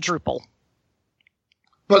all Drupal.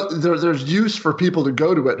 But there's use for people to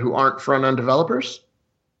go to it who aren't front-end developers?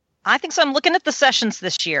 I think so. I'm looking at the sessions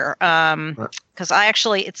this year because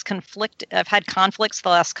I've had conflicts the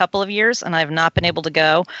last couple of years and I've not been able to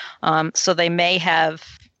go. So they may have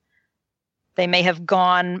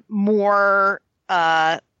gone more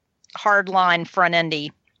hardline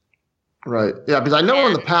front-endy. Right. Yeah, because I know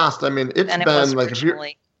in the past, it's been like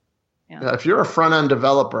if you're a front-end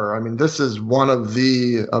developer, this is one of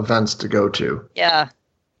the events to go to. Yeah.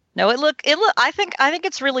 No, I think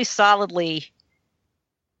it's really solidly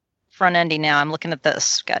front-endy now. I'm looking at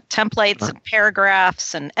this. Got templates and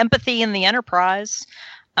paragraphs and empathy in the enterprise.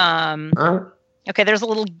 Okay, there's a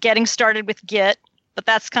little getting started with Git, but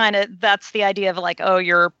that's the idea of like, oh,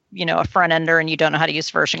 you're a front-ender and you don't know how to use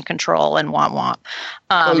version control and womp.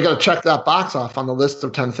 Well, you got to check that box off on the list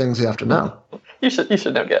of 10 things you have to know. You should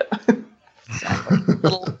know Git. Exactly.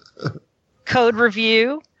 Little code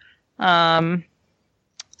review.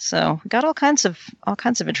 So we got all kinds of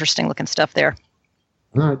interesting looking stuff there.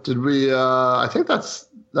 All right. Did we? I think that's.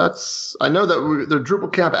 I know that the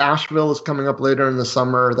Drupal Camp Asheville is coming up later in the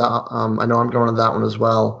summer. That I know I'm going to that one as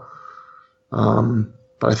well.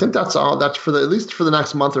 But I think that's all. That's for at least for the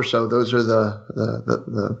next month or so. Those are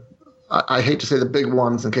the I hate to say the big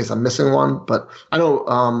ones in case I'm missing one, but I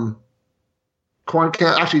know Corn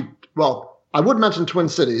Camp. Actually, well, I would mention Twin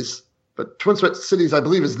Cities, but Twin Cities I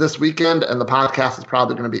believe is this weekend, and the podcast is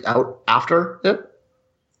probably going to be out after it.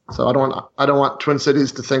 So I don't want Twin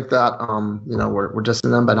Cities to think that we're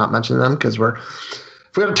dissing them by not mentioning them, because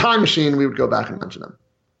if we had a time machine, we would go back and mention them.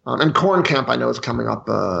 And Corn Camp I know is coming up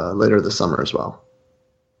later this summer as well,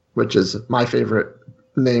 which is my favorite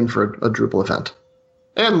name for a Drupal event,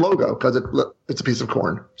 and logo because it's a piece of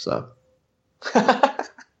corn. So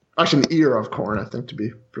actually an ear of corn, I think, to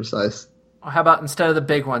be precise. Well, how about instead of the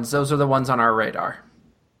big ones, those are the ones on our radar?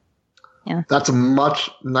 Yeah, that's a much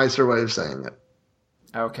nicer way of saying it.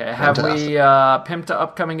 Okay. Fantastic. Have we pimped to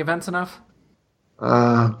upcoming events enough?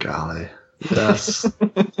 Oh, golly. Yes.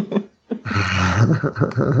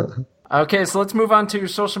 Okay, so let's move on to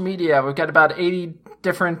social media. We've got about 80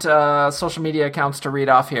 different social media accounts to read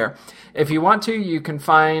off here. If you want to, you can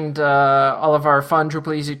find all of our fun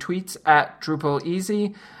DrupalEasy tweets at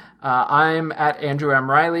DrupalEasy. I'm at Andrew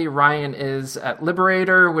M. Riley. Ryan is at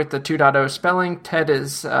Liberator with the 2.0 spelling. Ted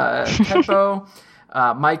is Tedbo.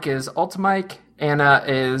 Mike is Ultimike. Anna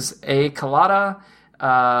is A. Colada.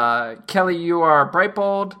 Kelly, you are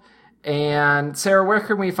Brightbold. And Sarah, where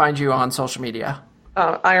can we find you on social media?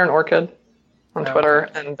 Iron Orchid on Twitter,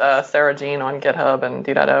 and Sarah Jean on GitHub and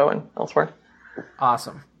D.O and elsewhere.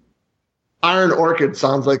 Awesome. Iron Orchid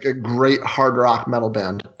sounds like a great hard rock metal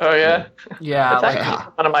band. Oh, yeah? Yeah. It's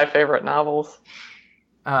actually one of my favorite novels.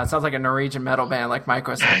 It sounds like a Norwegian metal band, like Mike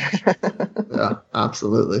was saying. Yeah,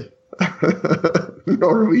 absolutely.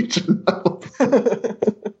 Norwegian metal.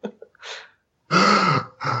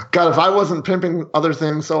 God, if I wasn't pimping other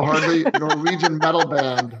things so hardly, Norwegian metal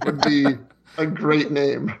band would be a great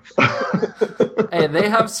name. Hey, they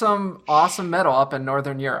have some awesome metal up in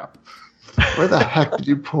Northern Europe. Where the heck did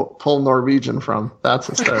you pull Norwegian from? That's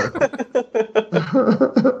hysterical.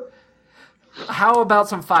 How about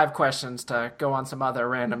some 5 questions to go on some other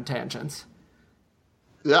random tangents?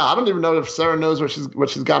 Yeah, I don't even know if Sarah knows what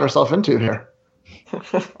she's gotten herself into here. Well,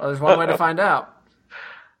 there's one way to find out.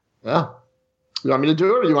 Yeah. You want me to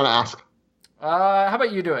do it, or you want to ask? How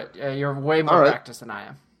about you do it? You're way more practiced than I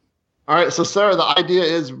am. All right, so Sarah, the idea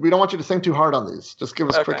is we don't want you to think too hard on these. Just give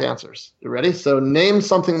us quick answers. You ready? So name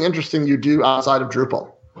something interesting you do outside of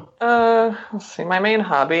Drupal. Let's see. My main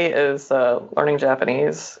hobby is learning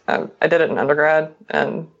Japanese. I did it in undergrad,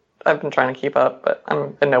 and I've been trying to keep up, but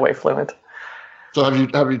I'm in no way fluent. So have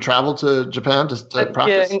you traveled to Japan to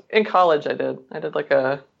practice? Yeah, in college I did. I did like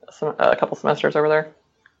a couple semesters over there.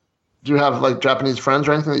 Do you have like Japanese friends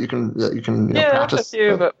or anything that you can practice? A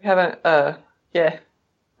few, but we haven't. A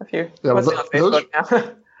few. Yeah, Mostly on Facebook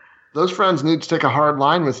now. Those friends need to take a hard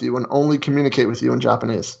line with you and only communicate with you in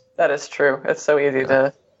Japanese. That is true. It's so easy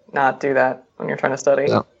to not do that when you're trying to study.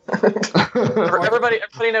 Yeah. everybody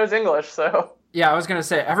knows English, so. Yeah, I was going to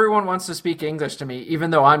say, everyone wants to speak English to me,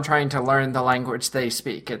 even though I'm trying to learn the language they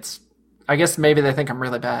speak. I guess maybe they think I'm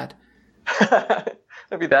really bad.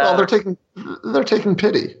 Maybe that. Well, they're taking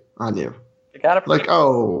pity on you. You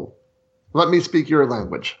gotta let me speak your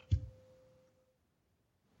language.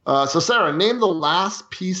 So Sarah, name the last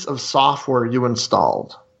piece of software you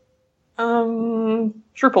installed. Drupal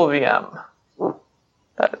VM.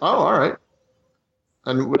 All right.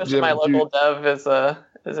 And my local dev is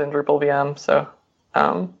in Drupal VM, so.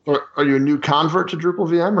 Are you a new convert to Drupal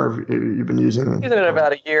VM, or have you been using it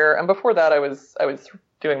about a year? And before that, I was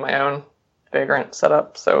doing my own Vagrant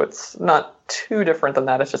setup, so it's not too different than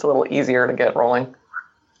that. It's just a little easier to get rolling.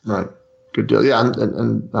 Right. Good deal. Yeah,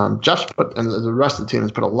 and Jeff's and the rest of the team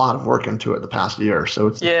has put a lot of work into it the past year. So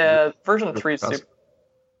it's version 3 is super.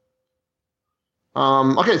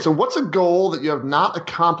 Okay, so what's a goal that you have not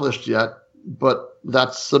accomplished yet, but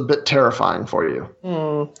that's a bit terrifying for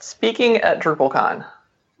you? Speaking at DrupalCon.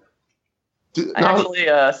 I actually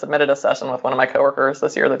submitted a session with one of my coworkers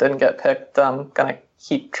this year that didn't get picked. I'm gonna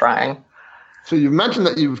keep trying. So you mentioned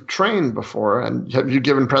that you've trained before, and have you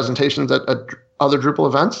given presentations at other Drupal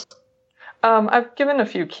events? I've given a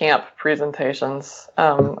few camp presentations.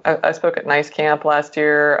 I spoke at Nice Camp last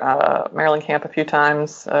year, Maryland Camp a few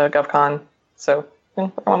times, GovCon. So we're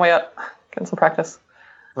on my way up, getting some practice.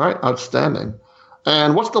 All right, outstanding.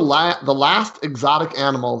 And what's the last exotic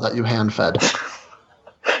animal that you hand-fed?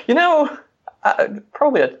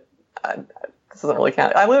 Probably this doesn't really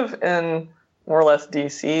count. I live in more or less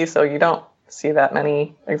DC, so you don't see that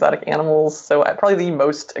many exotic animals. So probably the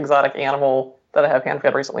most exotic animal that I have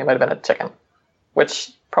hand-fed recently might have been a chicken,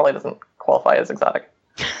 which probably doesn't qualify as exotic.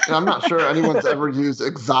 And I'm not sure anyone's ever used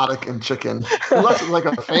exotic in chicken. Unless it's like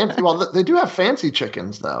a fancy... Well, they do have fancy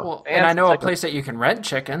chickens, though. Well, and I know a place that you can rent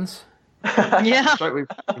chickens. Yeah. That's right, we've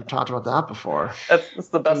talked about that before. That's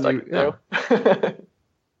the best I can do.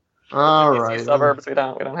 All right. Suburbs, we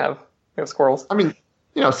have squirrels. I mean,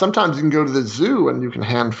 sometimes you can go to the zoo and you can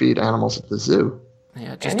hand-feed animals at the zoo.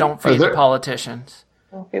 Yeah, just don't feed the politicians.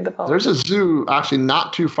 There's a zoo actually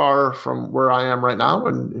not too far from where I am right now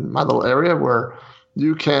in my little area where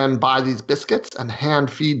you can buy these biscuits and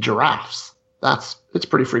hand feed giraffes. It's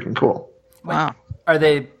pretty freaking cool. Wow. Are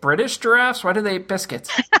they British giraffes? Why do they eat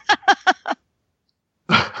biscuits?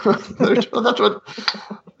 They're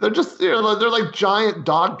just they're like giant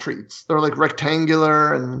dog treats. They're like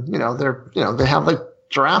rectangular and they have like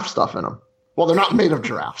giraffe stuff in them. Well, they're not made of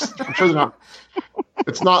giraffes. I'm sure they're not.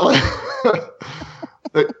 It's not like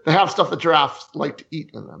they have stuff that giraffes like to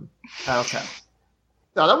eat in them. Okay.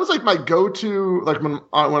 Yeah, that was like my go-to. Like when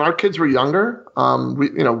our kids were younger,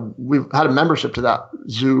 we've had a membership to that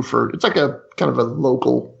zoo it's like a kind of a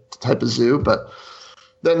local type of zoo, but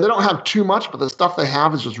then they don't have too much, but the stuff they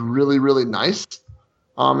have is just really, really nice.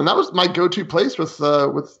 And that was my go-to place with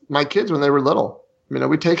my kids when they were little.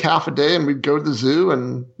 We'd take half a day and we'd go to the zoo,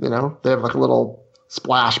 and they have like a little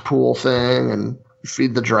splash pool thing, and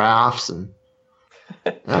feed the giraffes and.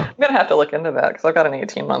 Yeah. I'm gonna have to look into that because I've got an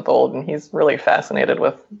 18-month-old and he's really fascinated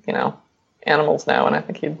with animals now, and I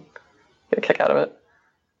think he'd get a kick out of it.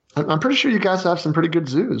 I'm pretty sure you guys have some pretty good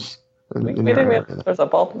zoos. We do. There's the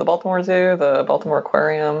Baltimore Zoo, the Baltimore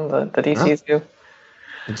Aquarium, the DC Zoo.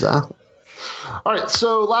 Exactly. All right.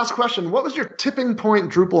 So last question: what was your tipping point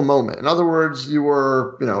Drupal moment? In other words, you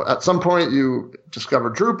were at some point you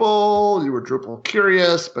discovered Drupal, you were Drupal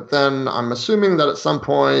curious, but then I'm assuming that at some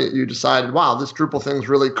point you decided, wow, this Drupal thing's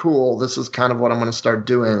really cool. This is kind of what I'm going to start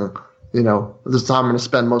doing. This is how I'm going to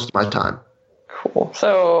spend most of my time. Cool.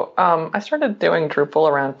 So I started doing Drupal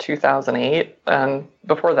around 2008, and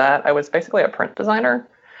before that, I was basically a print designer.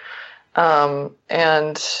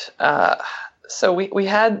 So we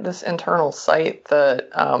had this internal site that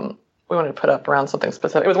we wanted to put up around something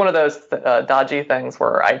specific. It was one of those dodgy things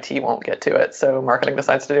where IT won't get to it, so marketing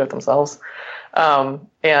decides to do it themselves. So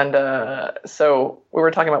we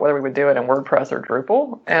were talking about whether we would do it in WordPress or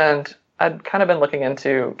Drupal, and I'd kind of been looking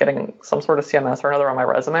into getting some sort of CMS or another on my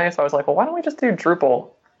resume, so I was like, well, why don't we just do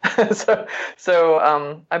Drupal?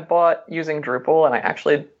 So I bought using Drupal, and I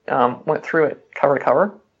actually went through it cover to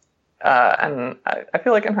cover. And I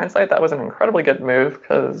feel like in hindsight that was an incredibly good move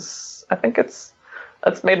because I think it's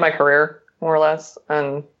made my career more or less,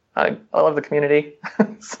 and I love the community.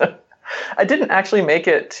 So I didn't actually make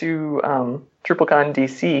it to DrupalCon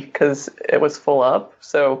DC because it was full up.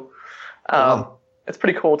 So it's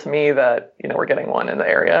pretty cool to me that, we're getting one in the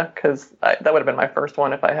area, because that would have been my first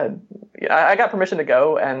one if I had. I got permission to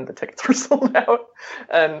go, and the tickets were sold out,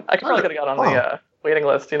 and I probably could have got on the waiting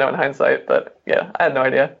list, in hindsight, but yeah, I had no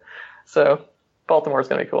idea. So Baltimore's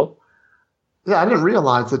gonna be cool. Yeah, I didn't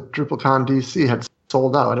realize that DrupalCon DC had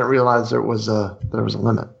sold out. I didn't realize there was a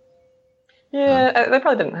limit. Yeah, they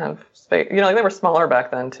probably didn't have space. They were smaller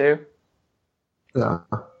back then too. Yeah,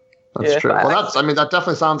 that's true. Well, that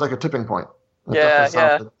definitely sounds like a tipping point.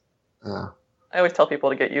 Yeah. Yeah. I always tell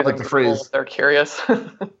people to get using the phrase if they're curious.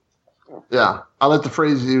 Yeah, I like the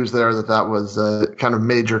phrase used there that was a kind of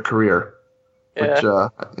major career. Yeah. Which, I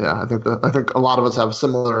think a lot of us have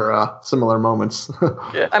similar moments.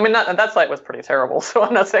 Yeah, I mean that site was pretty terrible, so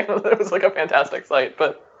I'm not saying that it was like a fantastic site,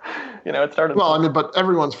 but it started. Well, but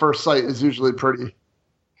everyone's first site is usually pretty.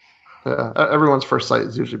 Yeah, everyone's first site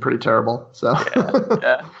is usually pretty terrible. So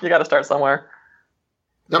yeah, you got to start somewhere.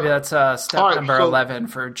 Maybe that's step number 11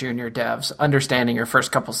 for junior devs. Understanding your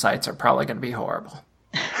first couple sites are probably going to be horrible.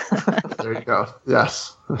 There you go.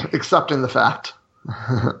 Yes, accepting the fact.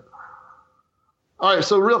 All right,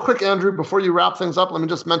 so real quick, Andrew, before you wrap things up, let me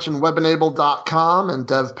just mention webenable.com and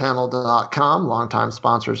devpanel.com, longtime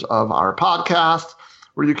sponsors of our podcast,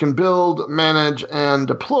 where you can build, manage, and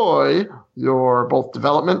deploy your both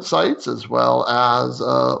development sites as well as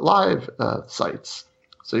live sites.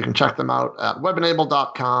 So you can check them out at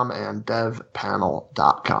webenable.com and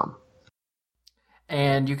devpanel.com.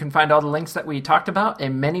 And you can find all the links that we talked about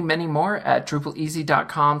and many, many more at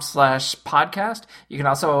DrupalEasy.com/podcast. You can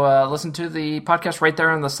also listen to the podcast right there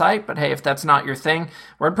on the site. But hey, if that's not your thing,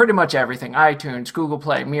 we're in pretty much everything. iTunes, Google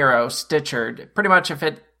Play, Miro, Stitcher. Pretty much if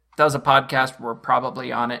it does a podcast, we're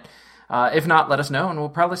probably on it. If not, let us know and we'll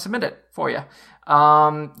probably submit it for you.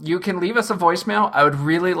 You can leave us a voicemail. I would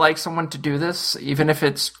really like someone to do this, even if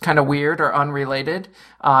it's kind of weird or unrelated.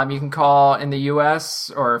 You can call in the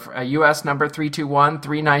U.S. or a U.S. number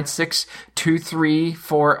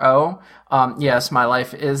 321-396-2340. Yes, my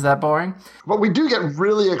life is that boring. But we do get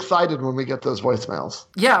really excited when we get those voicemails.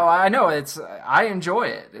 Yeah, well, I know. I enjoy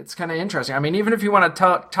it. It's kind of interesting. I mean, even if you want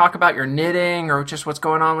to talk about your knitting or just what's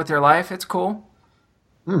going on with your life, it's cool.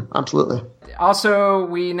 Absolutely. Also,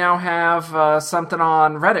 we now have something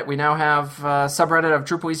on Reddit. We now have a subreddit of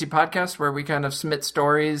DrupalEasy Podcast where we kind of submit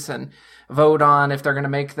stories and vote on if they're going to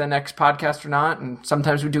make the next podcast or not. And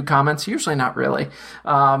sometimes we do comments, usually not really.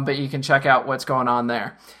 But you can check out what's going on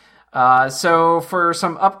there. So for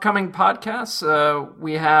some upcoming podcasts,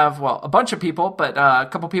 we have, a bunch of people, but a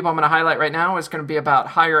couple people I'm going to highlight right now is going to be about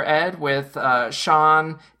higher ed with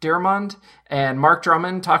Sean Dearmond and Mark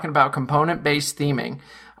Drummond talking about component-based theming.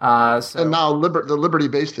 And now the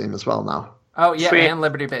Liberty-based theme as well now. Oh, yeah, Sweet. and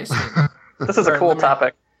Liberty-based theme. This is a cool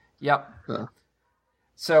topic. Yep. Yeah.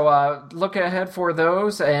 So look ahead for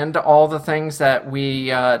those and all the things that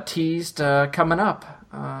we teased coming up.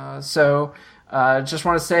 Just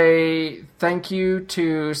want to say thank you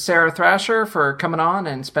to Sarah Thrasher for coming on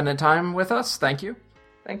and spending time with us. Thank you.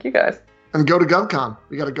 Thank you, guys. And go to GovCon.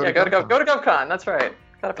 We got to go. Go to GovCon. That's right.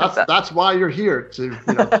 That's why you're here to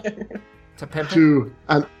to pimp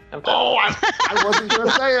I wasn't going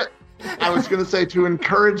to say it. I was going to say to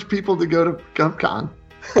encourage people to go to GovCon.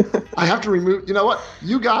 I have to remove. You know what?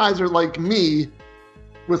 You guys are like me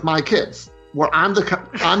with my kids, where I'm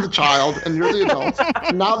the child and you're the adult.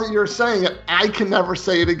 Now that you're saying it, I can never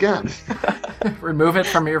say it again. Remove it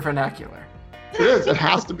from your vernacular. It is. It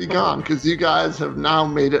has to be gone because you guys have now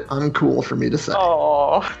made it uncool for me to say.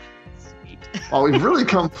 Oh, Sweet. Well, we've really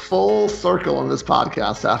come full circle on this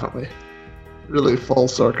podcast, haven't we? Really full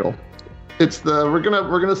circle. We're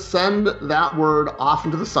gonna send that word off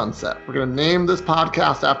into the sunset. We're gonna name this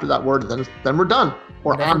podcast after that word, and then we're done.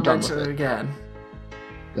 Or I'm done with it again.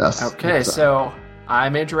 Yes. Okay, so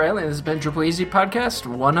I'm Andrew Riley, and this has been DrupalEasy Podcast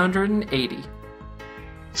 180.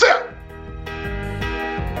 See ya!